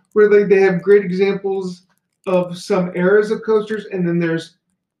 where they have great examples of some eras of coasters, and then there's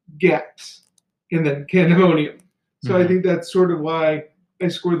gaps in the Candemonium. So I think that's sort of why I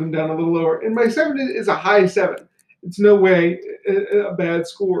scored them down a little lower. And my 7 is a high 7. It's no way a bad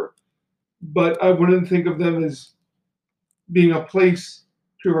score, but I wouldn't think of them as being a place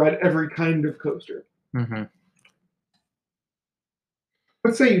to ride every kind of coaster. Mm-hmm.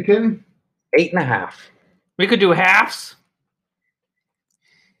 What say you, Tim? 8.5. We could do halves.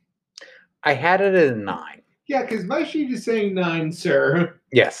 I had it at a 9. Yeah, because my sheet is saying 9, sir.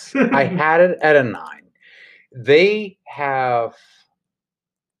 Yes, I had it at a 9. They have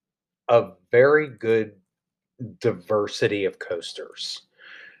a very good diversity of coasters.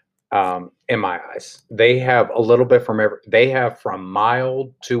 In my eyes, they have a little bit from they have from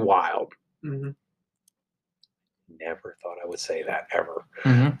mild to wild. Mm-hmm. Never thought I would say that ever,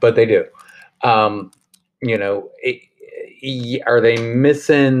 but they do. You know, are they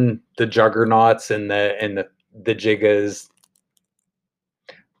missing the juggernauts and the Jiggas?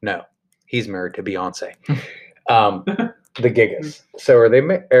 No, he's married to Beyonce. The Gigas. So are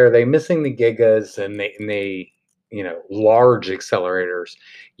they missing the Gigas and they you know, large accelerators?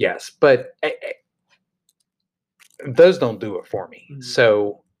 Yes, but those don't do it for me. Mm-hmm.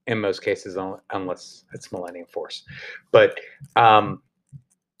 So in most cases, unless it's Millennium Force, but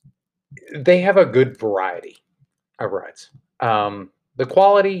they have a good variety of rides. The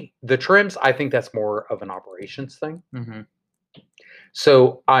quality, the trims, I think that's more of an operations thing. Mm-hmm.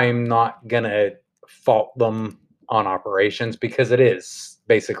 So I'm not gonna fault them on operations because it is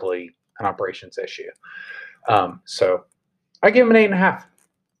basically an operations issue. So I give them an 8.5.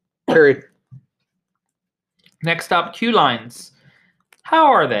 Period. Next up, queue lines. How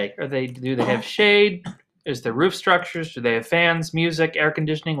are they? Do they have shade? Is there roof structures? Do they have fans, music, air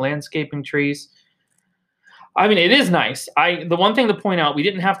conditioning, landscaping, trees? I mean, it is nice. The one thing to point out, we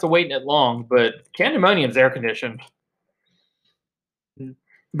didn't have to wait it long, but Candemonium's air conditioned.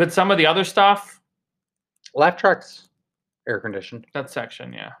 But some of the other stuff, Laugh Track's air conditioned. That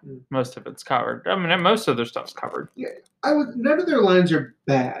section, yeah. Most of it's covered. I mean, most of their stuff's covered. Yeah, none of their lines are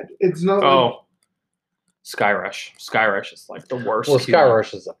bad. It's not. Skyrush. Skyrush is like the worst. Well,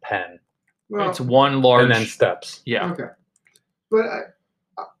 Skyrush is a pen. Well, it's one large and then steps. Yeah. Okay, but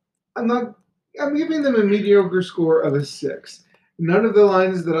I'm giving them a mediocre score of a 6. None of the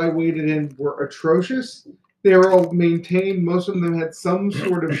lines that I weighted in were atrocious. They were all maintained. Most of them had some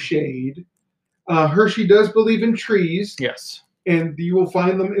sort of shade. Hershey does believe in trees. Yes. And you will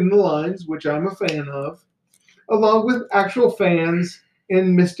find them in the lines, which I'm a fan of, along with actual fans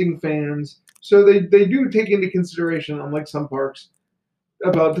and misting fans. So they do take into consideration, unlike some parks,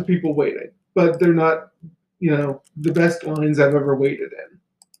 about the people waiting. But they're not, the best lines I've ever waited in.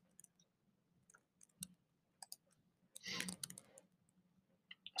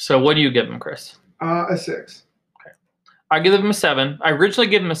 So what do you give them, Chris? A 6. Okay. I give them a 7. I originally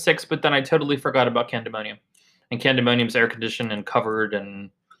gave them a 6, but then I totally forgot about Candemonium. And Candemonium's air conditioned and covered and.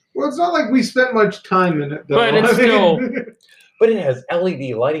 Well, it's not like we spent much time in it, though. But it's still. But it has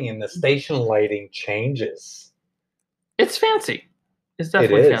LED lighting, and the station lighting changes. It's fancy. It's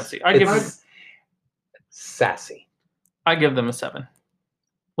definitely fancy. I give them sassy. I give them a 7.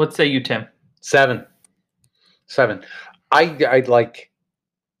 What say you, Tim? 7. I like.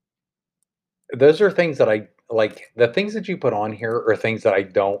 Those are things that I like. The things that you put on here are things that I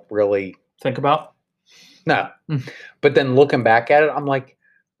don't really think about. No, but then looking back at it, I'm like,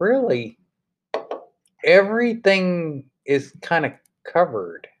 really, everything is kind of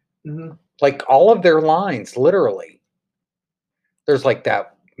covered. Mm-hmm. Like all of their lines, literally. There's like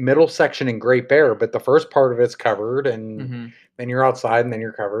that middle section in Great Bear, but the first part of it's covered, and then you're outside, and then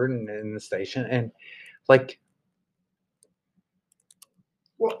you're covered in the station, and like.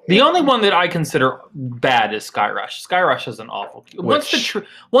 Well, the only one that I consider bad is Skyrush. Skyrush is an awful.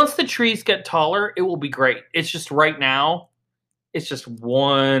 Once the trees get taller, it will be great. It's just right now, it's just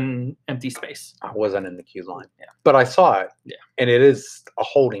one empty space. I wasn't in the queue line, but I saw it. Yeah, and it is a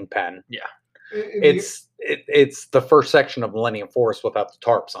holding pen. Yeah, it's the first section of Millennium Forest without the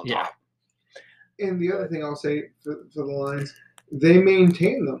tarps on top. And the other thing I'll say for the lines, they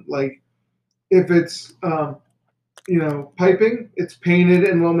maintain them. Like if it's piping, it's painted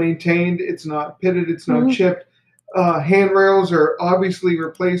and well maintained. It's not pitted. It's not chipped. Handrails are obviously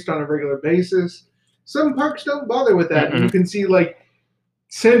replaced on a regular basis. Some parks don't bother with that. And you can see like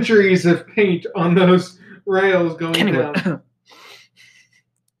centuries of paint on those rails going down.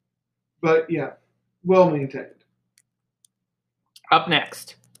 But yeah, well maintained. Up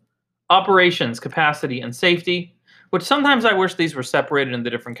next, operations, capacity, and safety, which sometimes I wish these were separated into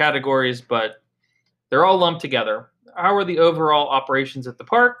different categories, but they're all lumped together. How were the overall operations at the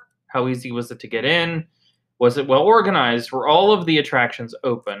park? How easy was it to get in? Was it well organized? Were all of the attractions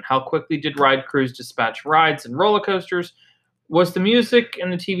open? How quickly did ride crews dispatch rides and roller coasters? Was the music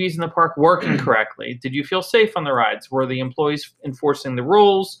and the TVs in the park working correctly? Did you feel safe on the rides? Were the employees enforcing the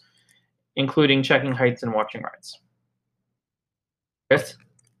rules, including checking heights and watching rides? Chris?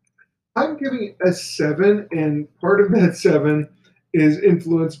 I'm giving it a 7, and part of that 7 is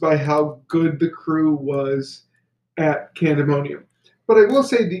influenced by how good the crew was at Candemonium. But I will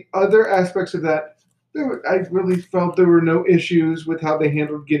say the other aspects of that, I really felt there were no issues with how they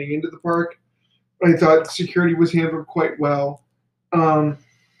handled getting into the park. I thought security was handled quite well. And,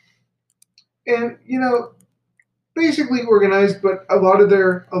 basically organized, but a lot of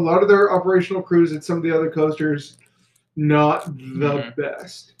their operational crews at some of the other coasters, not the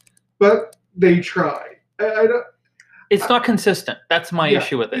best. But they tried. It's not consistent. That's my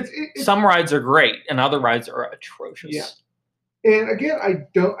issue with it. Some rides are great, and other rides are atrocious. Yeah. And again, I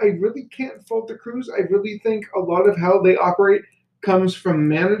really can't fault the crews. I really think a lot of how they operate comes from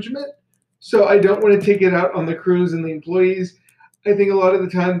management. So I don't want to take it out on the crews and the employees. I think a lot of the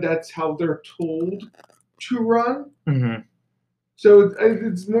time that's how they're told to run. Mm-hmm. So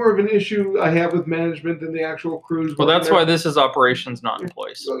it's more of an issue I have with management than the actual crews. Well, that's why this is operations, not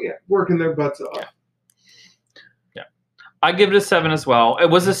employees. So yeah, working their butts off. Yeah. I give it a 7 as well. It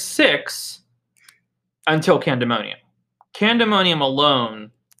was a 6 until Candemonium. Candemonium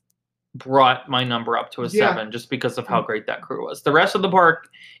alone brought my number up to a 7 just because of how great that crew was. The rest of the park,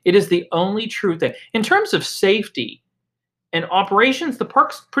 it is the only true thing. In terms of safety and operations, the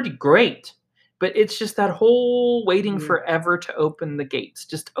park's pretty great. But it's just that whole waiting forever to open the gates.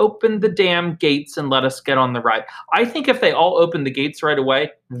 Just open the damn gates and let us get on the ride. I think if they all opened the gates right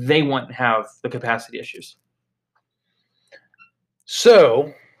away, they wouldn't have the capacity issues.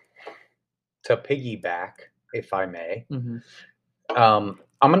 So, to piggyback, if I may, I'm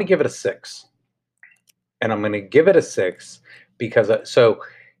going to give it a 6. And I'm going to give it a 6 because,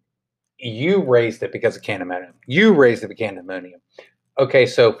 you raised it because of Candemonium. You raised it because of Candemonium. Okay,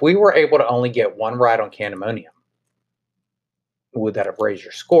 so if we were able to only get one ride on Candemonium, would that have raised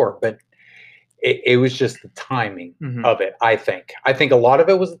your score? But it was just the timing of it, I think. I think a lot of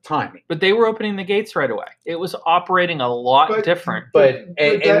it was the timing. But they were opening the gates right away. It was operating a lot different. But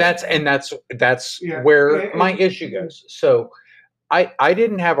that's where my issue goes. So I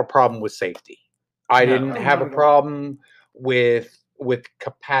didn't have a problem with safety. I didn't have a problem with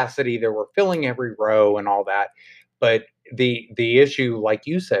capacity. They were filling every row and all that. But the issue, like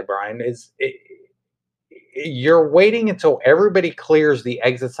you said, Brian, is you're waiting until everybody clears the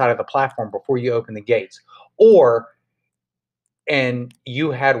exit side of the platform before you open the gates. And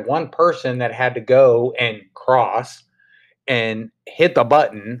you had one person that had to go and cross and hit the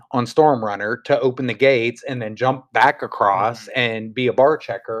button on Storm Runner to open the gates and then jump back across and be a bar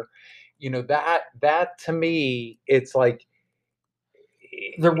checker. that to me, it's like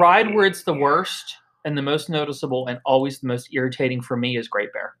the ride where it's the worst and the most noticeable and always the most irritating for me is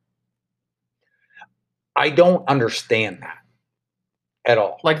Great Bear. I don't understand that at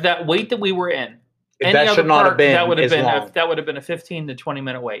all. Like that wait that we were in. That should not have been. That would have been a 15 to 20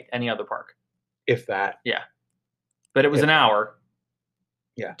 minute wait. Any other park, if that. Yeah, but it was an hour.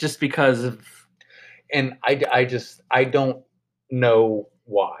 Yeah, just because of. And I don't know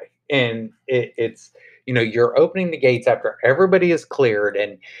why. And it's you're opening the gates after everybody is cleared,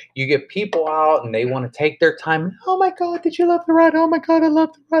 and you get people out and they want to take their time. Oh my God, did you love the ride? Oh my God, I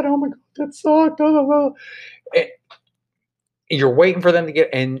love the ride. Oh my God, that sucked. You're waiting for them to get,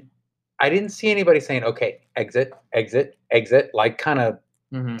 and I didn't see anybody saying, okay, exit, exit, exit, like kind of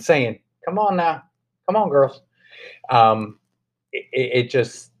saying, come on now, come on, girls. It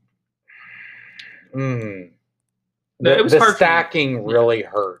just, it was the stacking really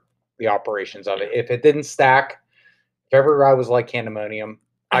hurt the operations of it. If it didn't stack, if every ride was like Candemonium,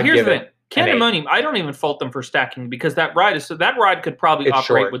 I'd give it Candemonium, I don't even fault them for stacking because that ride could probably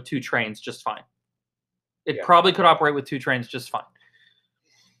operate with 2 trains just fine. It probably could operate with 2 trains just fine.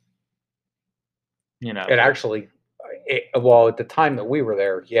 It actually, at the time that we were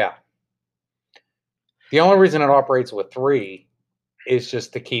there, yeah. The only reason it operates with 3 is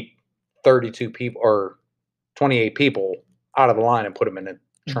just to keep 32 people or 28 people out of the line and put them in a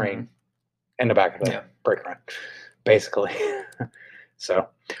train in the back of the break run, basically.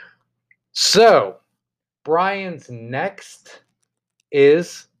 So Brian's next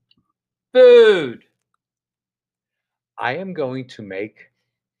is food. I am going to make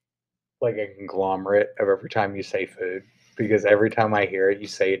like a conglomerate of every time you say food, because every time I hear it, you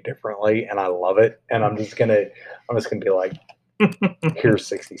say it differently, and I love it. And I'm just gonna be like, here's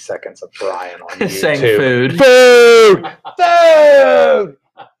 60 seconds of Brian on YouTube saying food,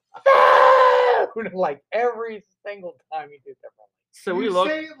 food, like every single time you do differently. So we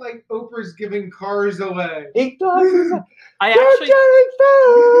say it like Oprah's giving cars away. He does. I actually,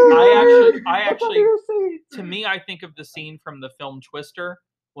 to me, I think of the scene from the film Twister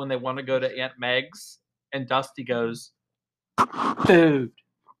when they want to go to Aunt Meg's and Dusty goes, food.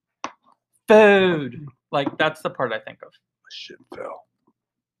 Like that's the part I think of. Shit fell.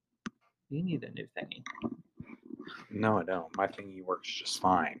 You need a new thingy. No, I don't. My thingy works just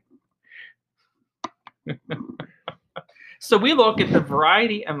fine. So we look at the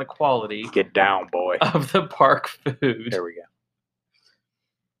variety and the quality. Get down, boy. Of the park food. There we go.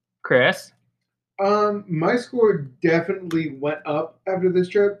 Chris? My score definitely went up after this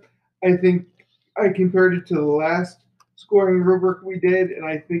trip. I think I compared it to the last scoring rubric we did, and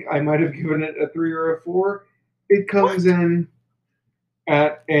I think I might have given it a 3 or a 4. It comes in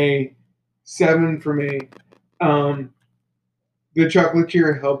at a 7 for me. The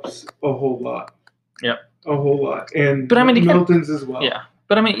chocolatier helps a whole lot. Yep. A whole lot. And but I mean, Milton's as well. Yeah.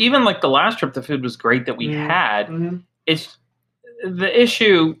 But I mean, even like the last trip, the food was great that we had. It's the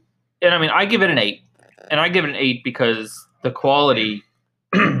issue, and I mean, I give it an 8. And I give it an 8 because the quality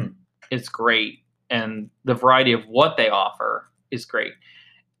is great and the variety of what they offer is great.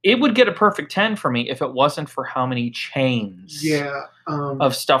 It would get a perfect 10 for me if it wasn't for how many chains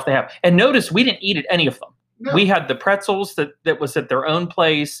of stuff they have. And notice we didn't eat at any of them. No. We had the pretzels that was at their own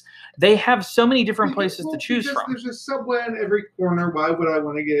place. They have so many different places to choose from. There's a Subway on every corner. Why would I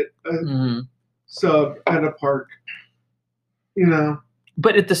want to get a sub at a park?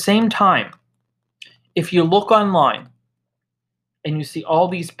 But at the same time, if you look online and you see all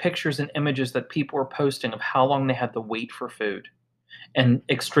these pictures and images that people are posting of how long they had to wait for food and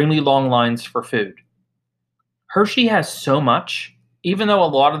extremely long lines for food, Hershey has so much, even though a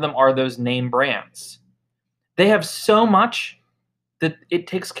lot of them are those name brands. They have so much that it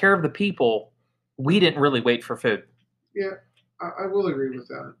takes care of the people. We didn't really wait for food. Yeah, I will agree with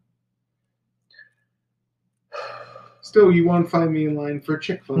that. Still, you won't find me in line for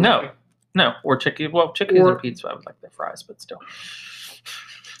Chick-fil-A. No, or chicken. Well, chicken and pizza. I would like their fries, but still.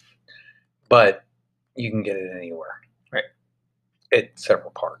 But you can get it anywhere, right? At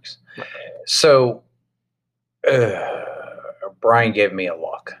several parks. Right. So, Brian gave me a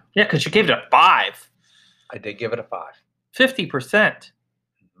look. Yeah, because you gave it a 5. I did give it a 5. 50%.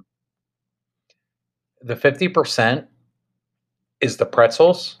 The 50% is the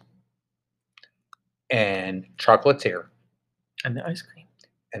pretzels and chocolatier. And the ice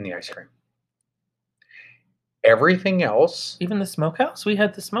cream. Everything else. Even the smokehouse? We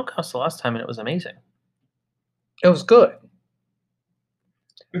had the smokehouse the last time and it was amazing. It was good.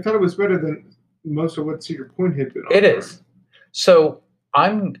 I thought it was better than most of what Cedar Point had been on. It is. So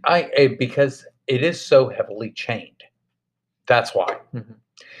because it is so heavily chained. That's why.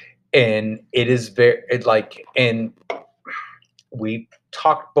 And it is and we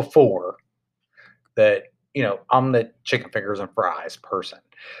talked before that, I'm the chicken fingers and fries person,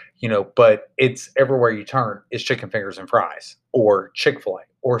 but it's everywhere you turn is chicken fingers and fries, or Chick-fil-A,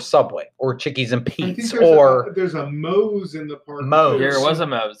 or Subway, or Chickies and Pete's, or there's a Moe's in the park. Moe's. There was a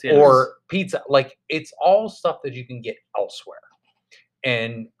Moe's, yes. Or pizza. Like, it's all stuff that you can get elsewhere.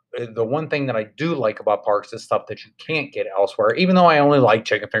 And the one thing that I do like about parks is stuff that you can't get elsewhere, even though I only like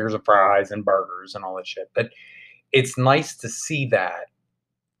chicken fingers and fries and burgers and all that shit. But it's nice to see that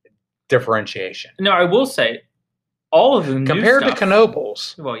differentiation. No, I will say, all of them compared to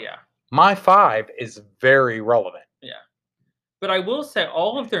Knoebels. Well, yeah. My 5 is very relevant. Yeah. But I will say,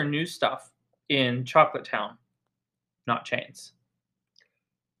 all of their new stuff in Chocolate Town, not chains.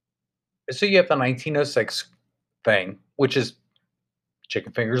 So you have the 1906 thing, which is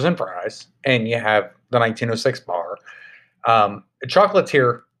chicken fingers and fries, and you have the 1906 bar.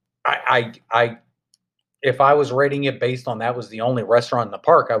 Chocolatier, I if I was rating it based on that was the only restaurant in the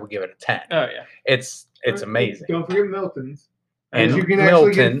park, I would give it a 10. Oh yeah, it's amazing. Don't forget Milton's. And you can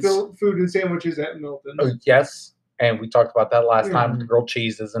actually get food and sandwiches at Milton's. Oh, yes, and we talked about that last time with the grilled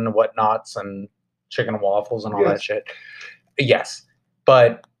cheeses and the whatnots and chicken and waffles and all that shit. Yes,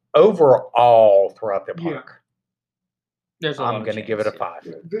 but overall throughout the park, I'm going to give it a 5.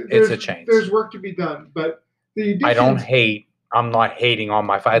 Yeah. It's a change. There's work to be done, but I'm not hating on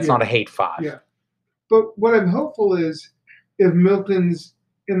my 5. It's not a hate 5. Yeah. But what I'm hopeful is, if Milton's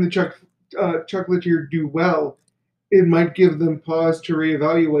and the Chocolatier do well, it might give them pause to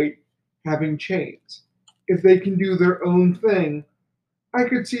reevaluate having chains. If they can do their own thing, I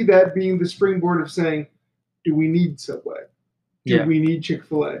could see that being the springboard of saying, do we need Subway? Do we need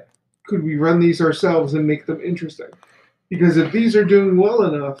Chick-fil-A? Could we run these ourselves and make them interesting? Because if these are doing well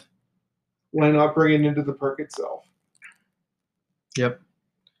enough, why not bring it into the park itself? Yep.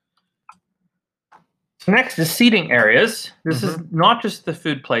 Next is seating areas. This is not just the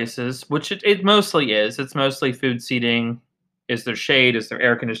food places, which it mostly is. It's mostly food seating. Is there shade? Is there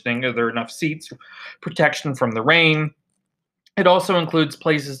air conditioning? Are there enough seats? Protection from the rain. It also includes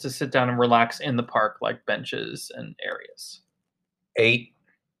places to sit down and relax in the park, like benches and areas. 8.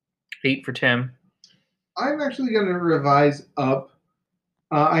 8 for Tim. I'm actually going to revise up.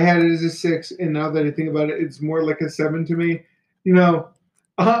 I had it as a 6, and now that I think about it, it's more like a 7 to me.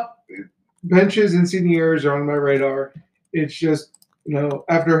 Benches and seating areas are on my radar. It's just,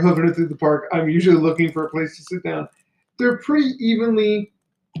 after hoofing it through the park, I'm usually looking for a place to sit down. They're pretty evenly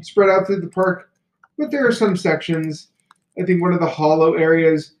spread out through the park, but there are some sections, I think one of the hollow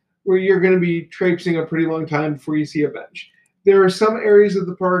areas, where you're going to be traipsing a pretty long time before you see a bench. There are some areas of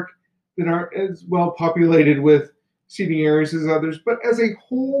the park that aren't as well populated with seating areas as others, but as a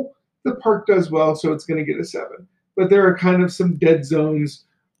whole, the park does well, so it's going to get a 7. But there are kind of some dead zones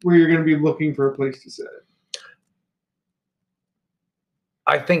where you're going to be looking for a place to sit.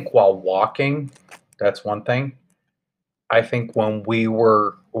 I think while walking, that's one thing. I think when we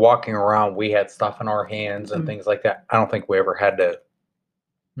were walking around, we had stuff in our hands and things like that. I don't think we ever had to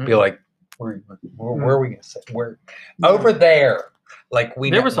be like, where are we going to sit? Over there. Like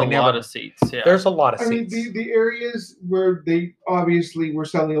there was a lot of seats. Yeah. There's a lot of seats. I mean, the areas where they obviously were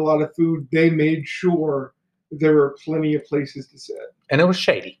selling a lot of food, they made sure there were plenty of places to sit. And it was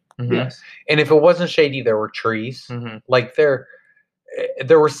shady. Yes. And if it wasn't shady, there were trees. Like there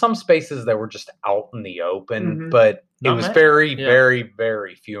were some spaces that were just out in the open, but it was very, very,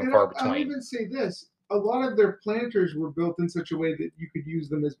 very few and far between. I'll even say this. A lot of their planters were built in such a way that you could use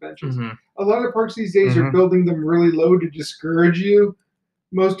them as benches. A lot of parks these days are building them really low to discourage you.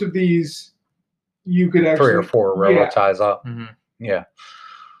 Most of these, you could actually 3 or 4 railroad ties up. Yeah.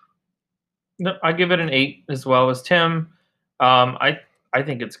 No, I give it an 8 as well as Tim. I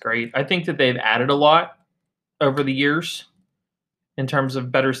think it's great. I think that they've added a lot over the years in terms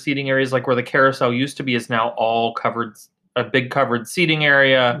of better seating areas, like where the carousel used to be is now all covered, a big covered seating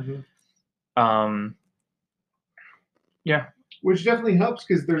area. Yeah. Which definitely helps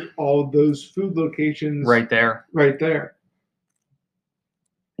because there's all those food locations right there.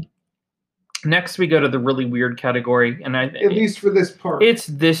 Next, we go to the really weird category, and at least for this park, it's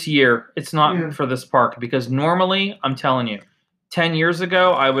this year. It's not for this park because normally, I'm telling you, 10 years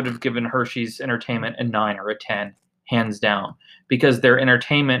ago, I would have given Hershey's Entertainment a 9 or a 10, hands down, because their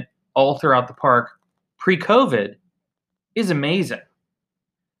entertainment all throughout the park pre-COVID is amazing.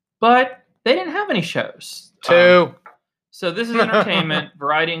 But they didn't have any shows. 2. So this is entertainment,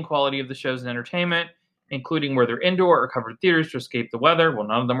 variety and quality of the shows and entertainment, including where they're indoor or covered theaters to escape the weather. Well,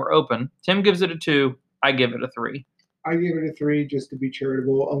 none of them were open. Tim gives it a 2. I give it a 3. I give it a 3 just to be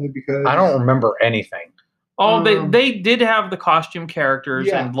charitable, only because I don't remember anything. Oh, they did have the costume characters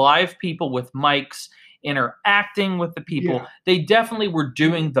and live people with mics interacting with the people. Yeah. They definitely were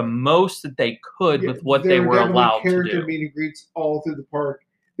doing the most that they could with what they were allowed to do. Character meet and greets all through the park.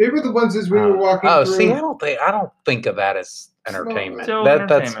 They were the ones as we were walking through. Oh, see, I don't think of that as entertainment.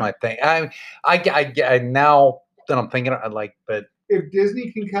 That's my thing. I now that I'm thinking, I like, but if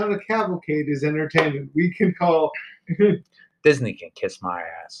Disney can count a cavalcade as entertainment, we can call Disney can kiss my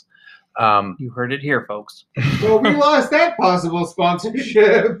ass. You heard it here, folks. Well, we lost that possible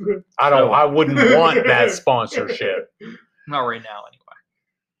sponsorship. I wouldn't want that sponsorship. Not right now,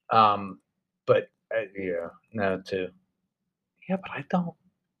 anyway. But too. Yeah, but I don't.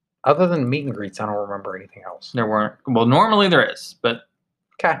 Other than meet and greets, I don't remember anything else. There weren't. Well, normally there is, but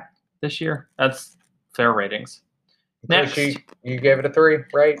okay. This year, that's fair ratings. Next, you gave it a 3,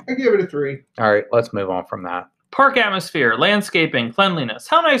 right? I gave it a 3. All right, let's move on from that. Park atmosphere, landscaping, cleanliness.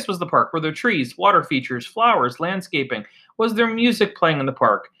 How nice was the park? Were there trees, water features, flowers, landscaping? Was there music playing in the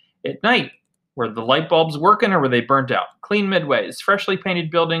park? At night, were the light bulbs working or were they burnt out? Clean midways, freshly painted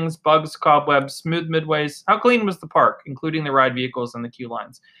buildings, bugs, cobwebs, smooth midways. How clean was the park, including the ride vehicles and the queue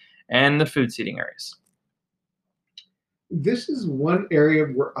lines? And the food seating areas. This is one area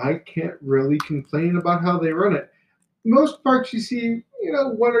where I can't really complain about how they run it. Most parks you see,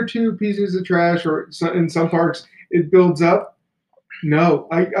 1 or 2 pieces of trash, or in some parks it builds up. No,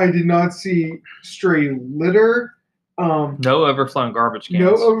 I did not see stray litter. No overflowing garbage cans.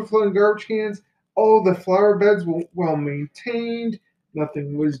 No overflowing garbage cans. All the flower beds were well maintained.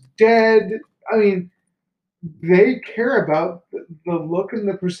 Nothing was dead. I mean, they care about the look and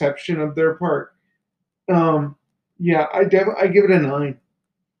the perception of their park. Yeah, I give it a 9.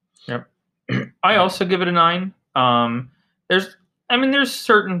 Yep. I also give it a 9. There's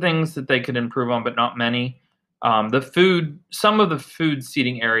certain things that they could improve on, but not many. Some of the food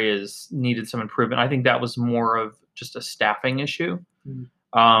seating areas needed some improvement. I think that was more of just a staffing issue.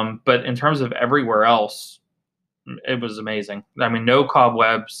 Mm-hmm. But in terms of everywhere else, it was amazing. I mean, no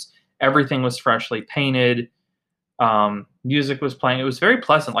cobwebs. Everything was freshly painted. Music was playing. It was very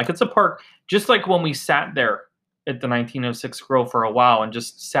pleasant. Like, it's a park, just like when we sat there at the 1906 Grill for a while and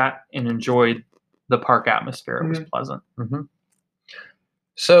just sat and enjoyed the park atmosphere. It was pleasant. Mm-hmm.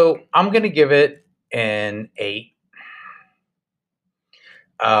 So I'm going to give it an 8.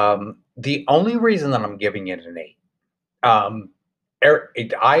 The only reason that I'm giving it an 8,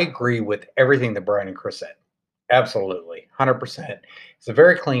 I agree with everything that Brian and Chris said. Absolutely. 100%. It's a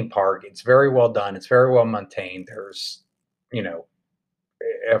very clean park. It's very well done. It's very well maintained. There's,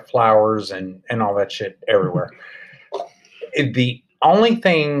 flowers and all that shit everywhere. The only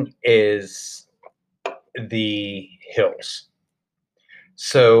thing is the hills.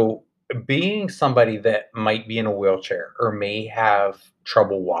 So being somebody that might be in a wheelchair or may have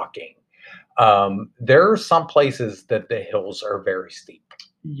trouble walking, there are some places that the hills are very steep.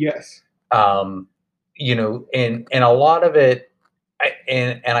 Yes. And a lot of it,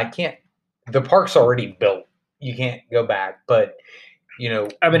 I can't, the park's already built. You can't go back, but,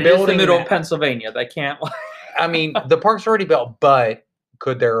 it's the middle of Pennsylvania. They can't. I mean, the park's already built, but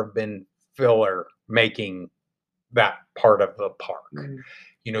could there have been filler making that part of the park?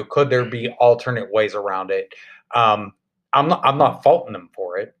 Mm-hmm. Could there be alternate ways around it? I'm not faulting them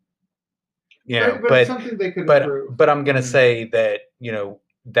for it. But something they could improve. But I'm going to say that,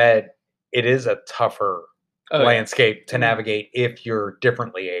 that it is a tougher landscape to navigate if you're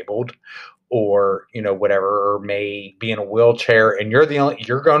differently abled or, whatever, or may be in a wheelchair and you're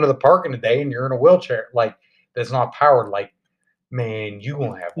going to the park in a day and you're in a wheelchair. Like, that's not powered. Like, man, you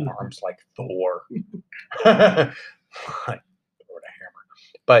gonna have arms like Thor. Like Thor the Hammer.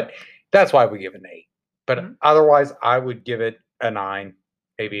 But that's why we give it an 8. But otherwise, I would give it a 9,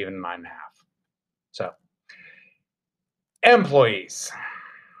 maybe even 9.5. So, employees.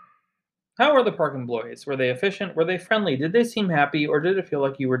 How were the park employees? Were they efficient? Were they friendly? Did they seem happy, or did it feel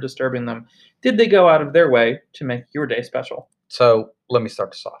like you were disturbing them? Did they go out of their way to make your day special? So, let me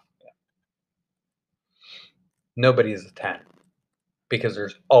start this off. Nobody is a 10 because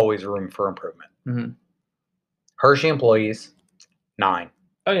there's always room for improvement. Mm-hmm. Hershey employees, 9.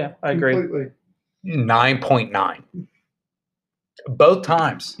 Oh, yeah, I agree. Completely. 9.9. Both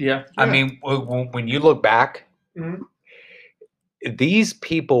times. Yeah. I mean, when you look back, these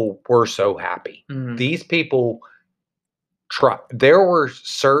people were so happy. Mm-hmm. These people there were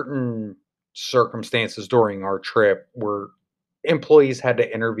certain circumstances during our trip where employees had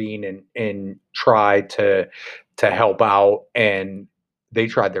to intervene and try to help out, and they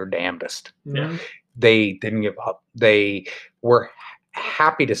tried their damnedest. Yeah. They didn't give up. They were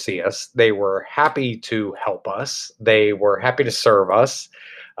happy to see us. They were happy to help us. They were happy to serve us.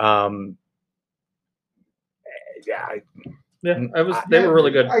 They were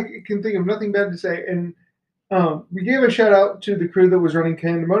really good. I can think of nothing bad to say. And we gave a shout out to the crew that was running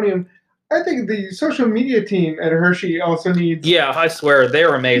Candemonium. I think the social media team at Hershey also needs. Yeah, I swear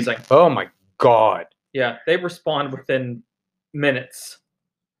they're amazing. Oh my God. Yeah, they respond within minutes.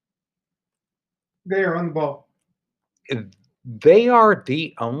 They are on the ball. They are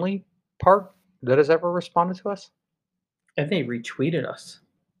the only park that has ever responded to us. And they retweeted us.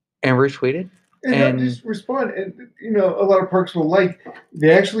 And retweeted? And not just respond. And, a lot of parks will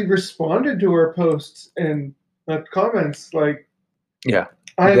they actually responded to our posts and comments. Yeah.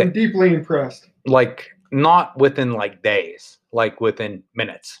 I am deeply impressed. Not within days, within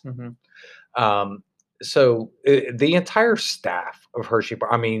minutes. Mm-hmm. So the entire staff of Hershey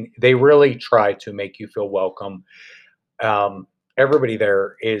Park, they really try to make you feel welcome. Everybody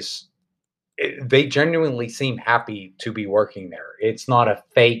there they genuinely seem happy to be working there. It's not a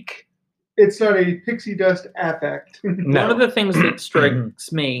fake. It's not a pixie dust affect. No. One of the things that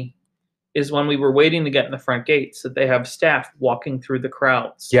strikes me is when we were waiting to get in the front gates that they have staff walking through the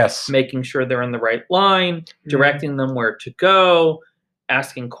crowds. Yes. Making sure they're in the right line, directing them where to go,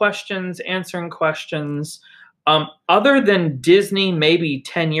 asking questions, answering questions. Other than Disney maybe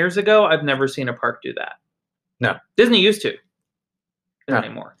 10 years ago, I've never seen a park do that. No. Disney used to. Not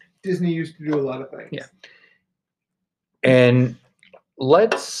anymore. Disney used to do a lot of things. Yeah. And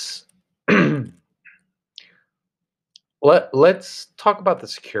let's let's talk about the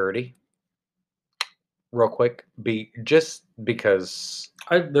security real quick. Just because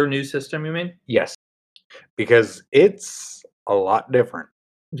their new system, you mean? Yes. Because it's a lot different.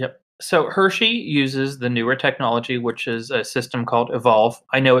 Yep. So Hershey uses the newer technology, which is a system called Evolve.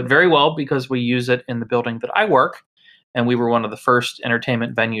 I know it very well because we use it in the building that I work, and we were one of the first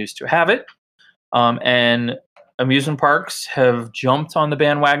entertainment venues to have it. And amusement parks have jumped on the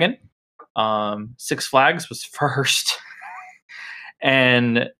bandwagon. Six Flags was first,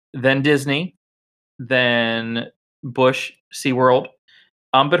 and then Disney, then Busch, SeaWorld.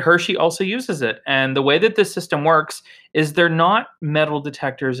 But Hershey also uses it. And the way that this system works is they're not metal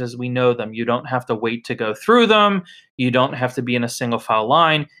detectors as we know them. You don't have to wait to go through them. You don't have to be in a single file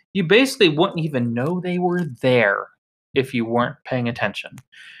line. You basically wouldn't even know they were there if you weren't paying attention.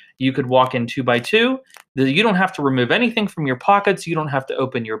 You could walk in 2 by 2. You don't have to remove anything from your pockets. You don't have to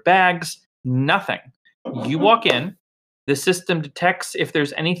open your bags. Nothing. You walk in. The system detects if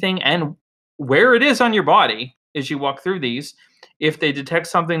there's anything and where it is on your body as you walk through these. If they detect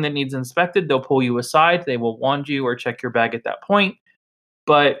something that needs inspected, they'll pull you aside. They will wand you or check your bag at that point.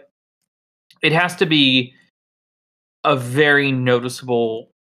 But it has to be a very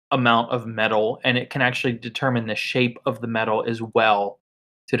noticeable amount of metal, and it can actually determine the shape of the metal as well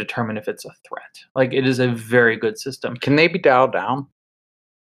to determine if it's a threat. It is a very good system. Can they be dialed down?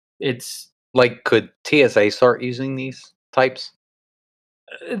 It's could TSA start using these types?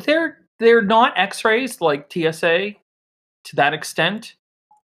 They're not X-rays like TSA to that extent.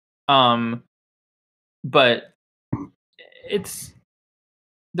 But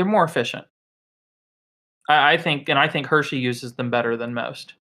they're more efficient. I think Hershey uses them better than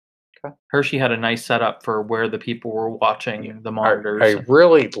most. Okay. Hershey had a nice setup for where the people were watching the monitors. I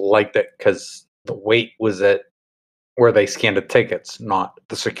really liked it because the wait was at where they scanned the tickets, not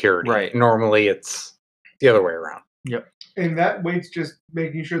the security. Right. Normally it's the other way around. Yep. And that wait's just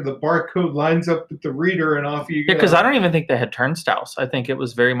making sure the barcode lines up with the reader and off you go. Yeah, because I don't even think they had turnstiles. I think it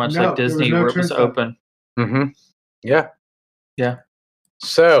was very much like Disney where it was open. Mm-hmm. Yeah. Yeah.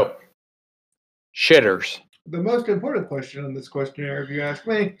 So, shitters. The most important question on this questionnaire, if you ask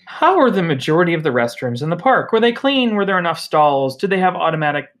me. How are the majority of the restrooms in the park? Were they clean? Were there enough stalls? Did they have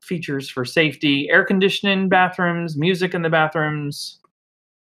automatic features for safety? Air conditioning bathrooms? Music in the bathrooms?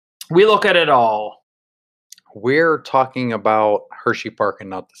 We look at it all. We're talking about Hershey Park and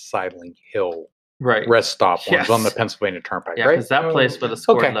not the Sidling Hill rest stop ones on the Pennsylvania Turnpike, right? Yeah, because that place would have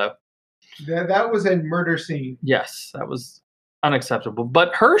scored low. That was a murder scene. Yes, that was unacceptable.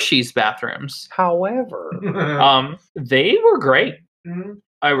 But Hershey's bathrooms, however, they were great. Mm-hmm.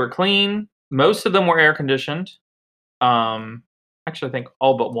 They were clean. Most of them were air conditioned. Actually, I think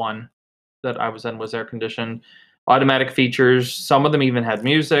all but one that I was in was air conditioned. Automatic features. Some of them even had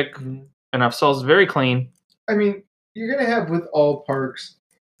music. Enough stalls. Very clean. I mean, you're going to have with all parks.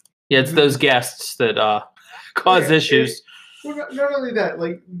 Yeah, it's those guests that cause issues. Not only that,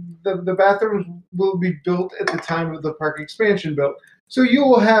 the bathrooms will be built at the time of the park expansion built. So you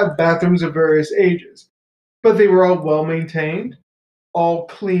will have bathrooms of various ages. But they were all well-maintained, all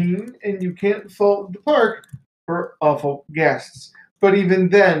clean, and you can't fault the park for awful guests. But even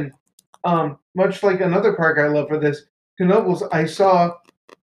then, much like another park I love for this, Knoebels, I saw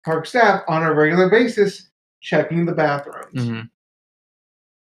park staff on a regular basis checking the bathrooms. Mm-hmm.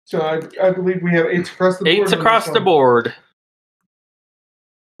 So I believe we have 8s across the board. 8s across the board.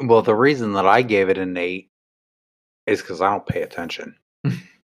 Well, the reason that I gave it an 8 is because I don't pay attention.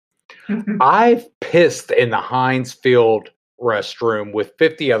 I've pissed in the Heinz Field restroom with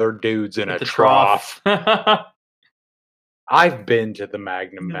 50 other dudes in a trough. I've been to the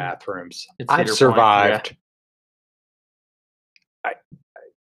Magnum bathrooms. I've survived. Yeah.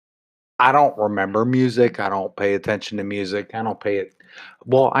 I don't remember music. I don't pay attention to music. I don't pay it.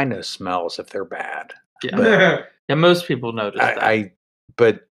 Well, I know smells if they're bad. Yeah, but, yeah, most people notice that.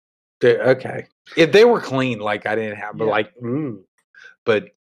 But okay, if they were clean, like I didn't have, but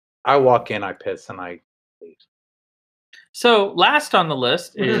I walk in, I piss, and I leave. So last on the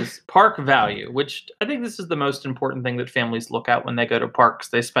list is park value, which I think this is the most important thing that families look at when they go to parks.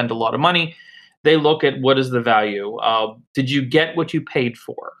 They spend a lot of money. They look at what is the value. Did you get what you paid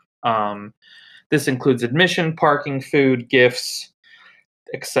for? This includes admission, parking, food, gifts,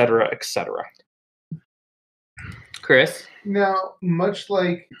 etc., etc. Chris? Now, much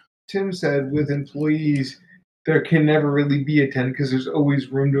like Tim said, with employees, there can never really be a 10 because there's always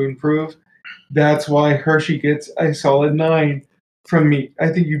room to improve. That's why Hershey gets a solid 9 from me. I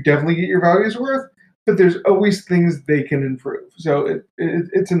think you definitely get your value's worth, but there's always things they can improve. So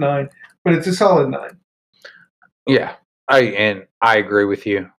it's a 9, but it's a solid 9. Yeah, I agree with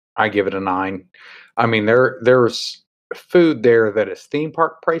you. I give it a 9. I mean, there's food there that is theme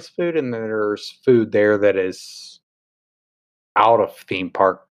park price food, and there's food there that is out of theme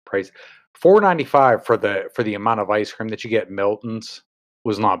park price. $4.95 for the amount of ice cream that you get at Milton's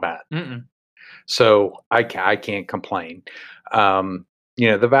was not bad. Mm-mm. So I can't complain. The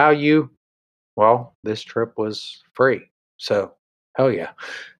value. Well, this trip was free, so hell yeah.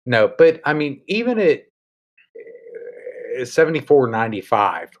 No, but I mean, even at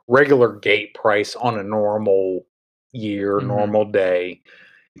 $74.95 regular gate price on a normal year, normal day.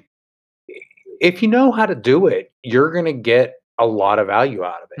 If you know how to do it, you're gonna get a lot of value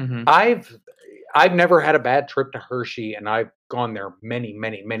out of it. Mm-hmm. I've never had a bad trip to Hershey, and I've gone there many,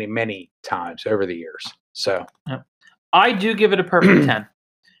 many, many, many times over the years. So I do give it a perfect 10.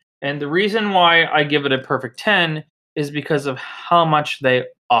 And the reason why I give it a perfect 10 is because of how much they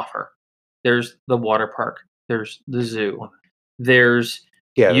offer. There's the water park. There's the zoo. There's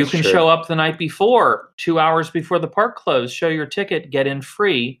you can show up the night before, 2 hours before the park closed, show your ticket, get in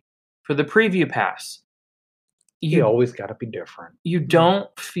free for the preview pass. You always got to be different. You don't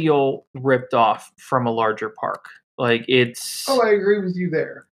feel ripped off from a larger park. Like it's. Oh, I agree with you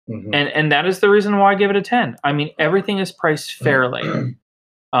there. Mm-hmm. And that is the reason why I give it a 10. I mean, everything is priced fairly.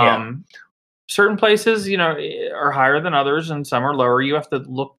 Certain places, are higher than others, and some are lower. You have to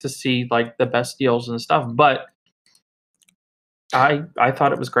look to see like the best deals and stuff. But I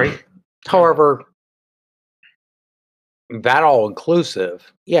thought it was great. However, that all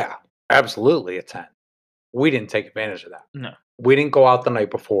inclusive, yeah, absolutely a 10. We didn't take advantage of that. No. We didn't go out the night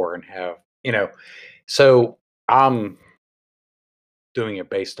before and have, so I'm doing it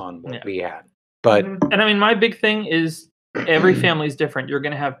based on what we had. But and I mean, my big thing is every family is different. You're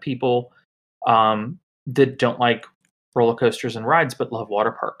going to have people that don't like roller coasters and rides but love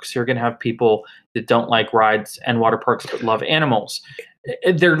water parks. You're going to have people that don't like rides and water parks but love animals.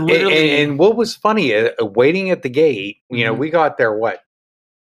 They're literally. And what was funny, waiting at the gate, we got there,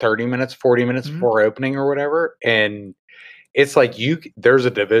 30 minutes, 40 minutes before opening or whatever. And it's like there's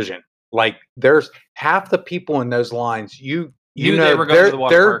a division. Like there's half the people in those lines, they were going to the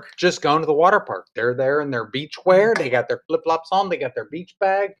water park. Just going to the water park. They're there in their beach wear. They got their flip-flops on. They got their beach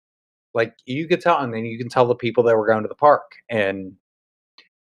bag. Like you could tell, and then you can tell the people that were going to the park. And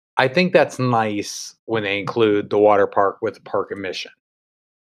I think that's nice when they include the water park with the park admission.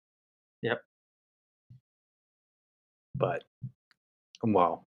 Yep. But,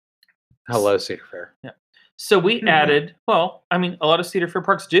 well, hello, Cedar Fair. Yeah. So we added, a lot of Cedar Fair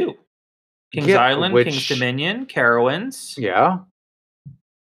parks do. Kings Island, Kings Dominion, Carowinds. Yeah.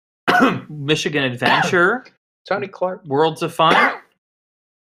 Michigan Adventure. Tony Clark. Worlds of Fun.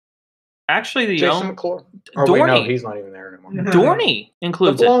 Actually, Jason McClure. Dorney. No, he's not even there anymore. Dorney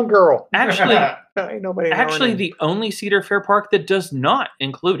includes the blonde girl. Actually, ain't nobody. Actually, the only Cedar Fair park that does not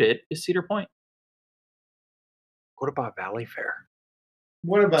include it is Cedar Point. What about Valley Fair?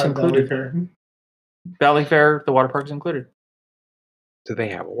 What about Valley Fair? Valley Fair, the water park's included. Do they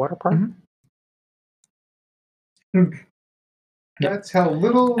have a water park? That's how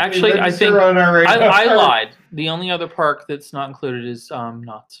little. Actually, I think on our radar. I lied. The only other park that's not included is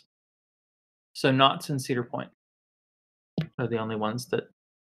Knott's. So Knott's and Cedar Point are the only ones that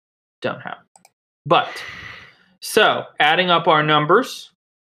don't have. But so adding up our numbers,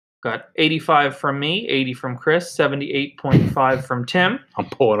 Got 85 from me, 80 from Chris, 78.5 from Tim. I'm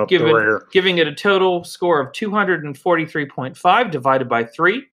pulling up the rear. Giving it a total score of 243.5 divided by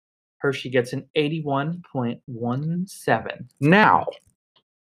 3. Hershey gets an 81.17. Now,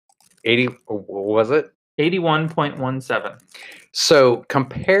 80, what was it? 81.17. So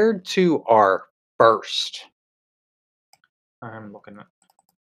compared to our first. I'm looking at.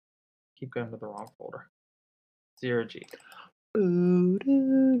 Keep going to the wrong folder. 0G.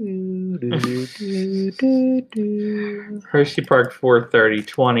 Hershey Park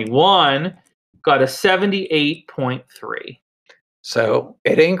 43021 got a 78.3. So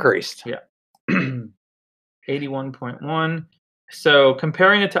it increased. Yeah. 81.1. So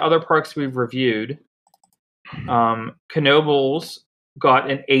comparing it to other parks we've reviewed, Knoebels got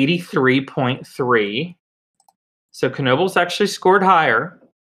an 83.3. So Knoebels actually scored higher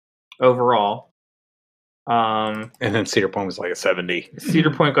overall. And then Cedar Point was like a 70.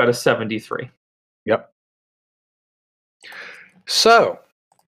 Cedar Point got a 73. Yep. So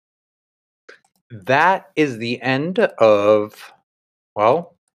that is the end of,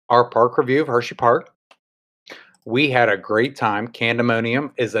 well, our park review of Hershey Park. We had a great time.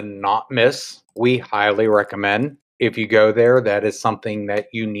 Candemonium is a not miss. We highly recommend. If you go there, that is something that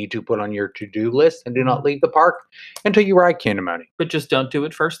you need to put on your to-do list, and do not leave the park until you ride Candemonium. But just don't do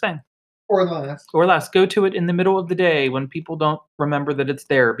it first thing. Or last. Or last. Go to it in the middle of the day when people don't remember that it's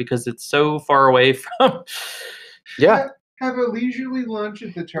there because it's so far away from... Yeah. Have a leisurely lunch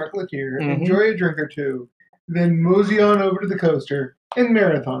at the chocolatier, enjoy a drink or two, then mosey on over to the coaster and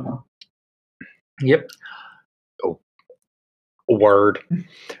marathon. Yep. Oh, word.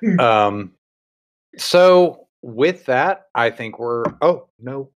 So with that, I think we're. Oh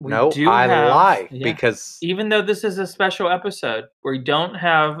no, I lie because even though this is a special episode, we don't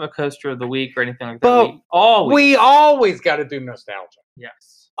have a coaster of the week or anything like that. We always got to do nostalgia.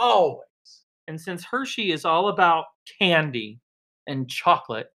 Yes, always. And since Hershey is all about candy and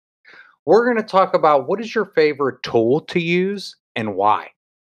chocolate, we're going to talk about what is your favorite tool to use and why.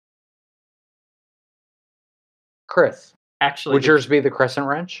 Chris, actually, would yours be the crescent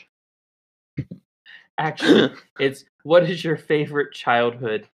wrench? Actually, it's what is your favorite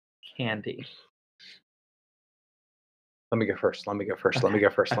childhood candy? Let me go first. Okay. You can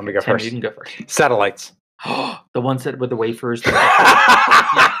go first. Satellites. The ones that with the wafers.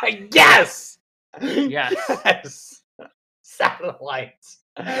 Yes. Yes. Satellites.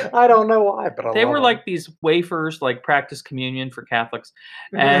 I don't know why, but they were like these wafers, like practice communion for Catholics,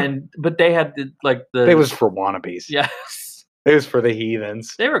 but they had It was for wannabes. Yes. It was for the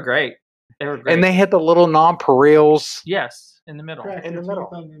heathens. They were great. And they had the little nonpareils. Yes, in the middle.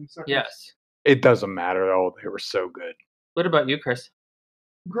 Yes. It doesn't matter though. They were so good. What about you, Chris?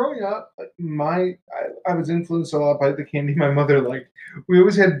 Growing up, I was influenced a lot by the candy my mother liked. We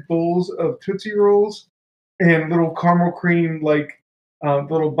always had bowls of Tootsie Rolls and little caramel cream,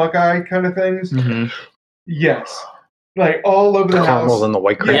 little Buckeye kind of things. Mm-hmm. Yes. Like all over the house. Caramels and the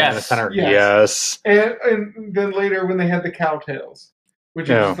white cream in the center. Yes. And then later when they had the Cowtails, which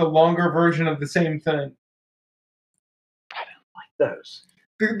is just a longer version of the same thing. I didn't like those.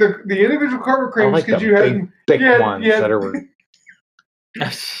 The individual caramel creams because you had thick ones that are...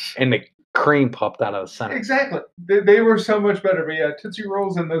 and the cream popped out of the center. Exactly. They were so much better. But yeah, Tootsie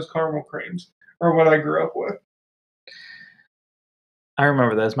Rolls and those caramel creams are what I grew up with. I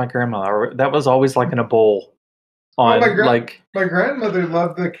remember those. My grandmother, that was always like in a bowl. My grandmother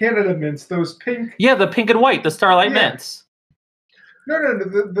loved the Canada mints, those pink. Yeah, the pink and white, the Starlight mints. No,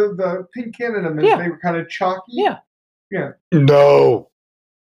 the pink Canada mints. Yeah. They were kind of chalky. Yeah. Yeah. No.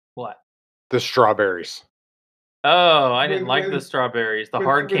 What? The strawberries. Oh, I didn't like the strawberries. The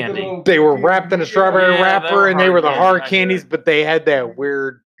hard candy. They were wrapped in a strawberry wrapper, and they were the hard candies, but they had that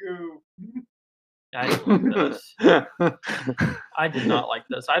weird goo. I didn't like those. I did not like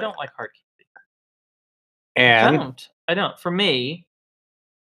those. I don't like hard candy. And I don't. For me,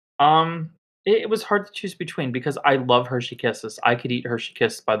 it was hard to choose between because I love Hershey Kisses. I could eat Hershey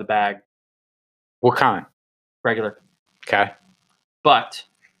Kisses by the bag. What kind? Regular. Okay. But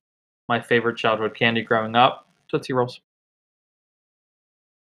my favorite childhood candy growing up, Tootsie Rolls.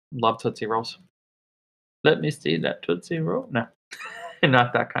 Love Tootsie Rolls. Let me see that Tootsie Roll. No,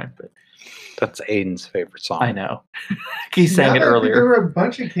 not that kind, but that's Aiden's favorite song. I know. He sang it earlier. There were a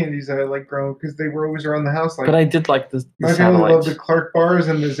bunch of candies that I liked growing because they were always around the house. But I did like the my family loved the Clark bars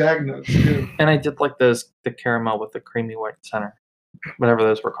and the Zagnotes too. And I did like the caramel with the creamy white center, whatever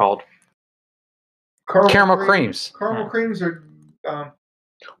those were called. Caramel creams. Caramel creams are.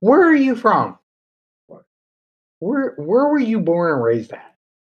 Where are you from? What? Where were you born and raised at?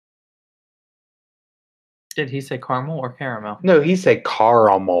 Did he say caramel or caramel? No, he said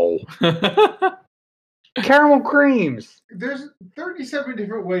caramel. Caramel creams. There's 37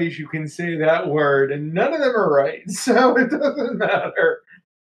 different ways you can say that word, and none of them are right, so it doesn't matter.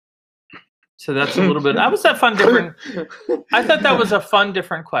 So that's a little bit. I thought that was a fun,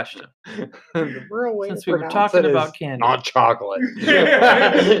 different question. The real way Since we were talking about candy, not chocolate,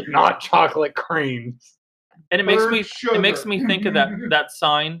 not chocolate creams. And it makes me think of that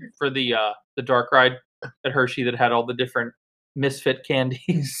sign for the dark ride at Hershey that had all the different misfit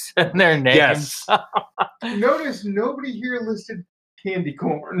candies and their names. Yes. Notice nobody here listed candy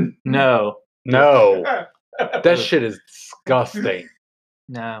corn. No. That shit is disgusting.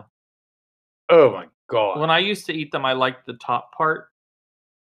 No. Oh my god. When I used to eat them, I liked the top part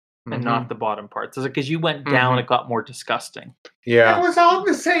and not the bottom part. So because you went down, it got more disgusting. Yeah. It was all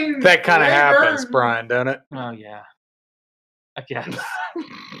the same. That kind of happens, Brian, doesn't it? Oh yeah. I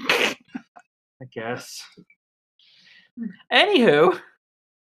guess. Anywho, I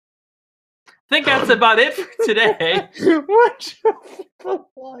think that's about it for today. What the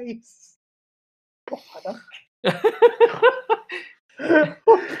lice?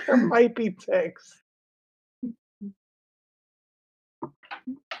 There might be ticks.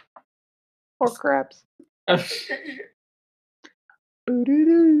 Or crabs.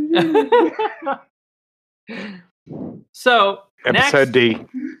 So episode D.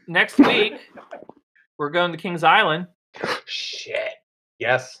 Next week we're going to Kings Island. Shit.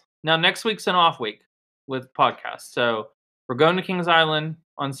 Yes. Now next week's an off week with podcasts. So we're going to Kings Island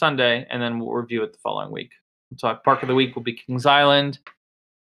on Sunday, and then we'll review it the following week. We'll talk Park of the Week will be Kings Island.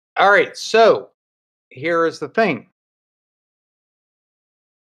 All right, so here is the thing.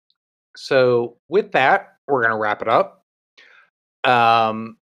 So with that, we're going to wrap it up.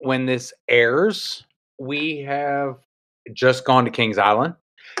 When this airs, we have just gone to Kings Island.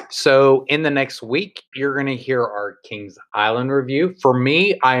 So in the next week, you're going to hear our Kings Island review. For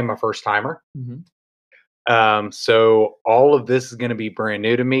me, I am a first timer. So all of this is going to be brand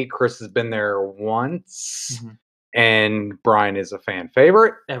new to me. Chris has been there once, and Brian is a fan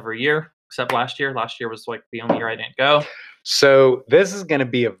favorite. Every year, except last year. Last year was like the only year I didn't go. So this is going to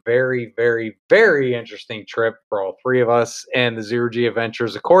be a very, very, very interesting trip for all three of us and the Zero G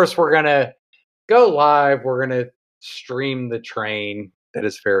Adventures. Of course, we're going to go live. We're going to stream the train that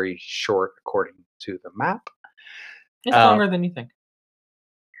is very short according to the map. It's longer than you think.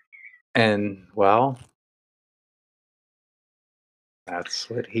 And, well, that's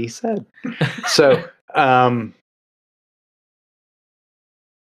what he said. So, so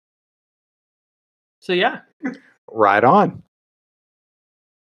yeah. Right on.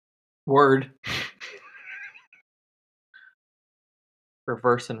 Word.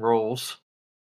 Reversing roles.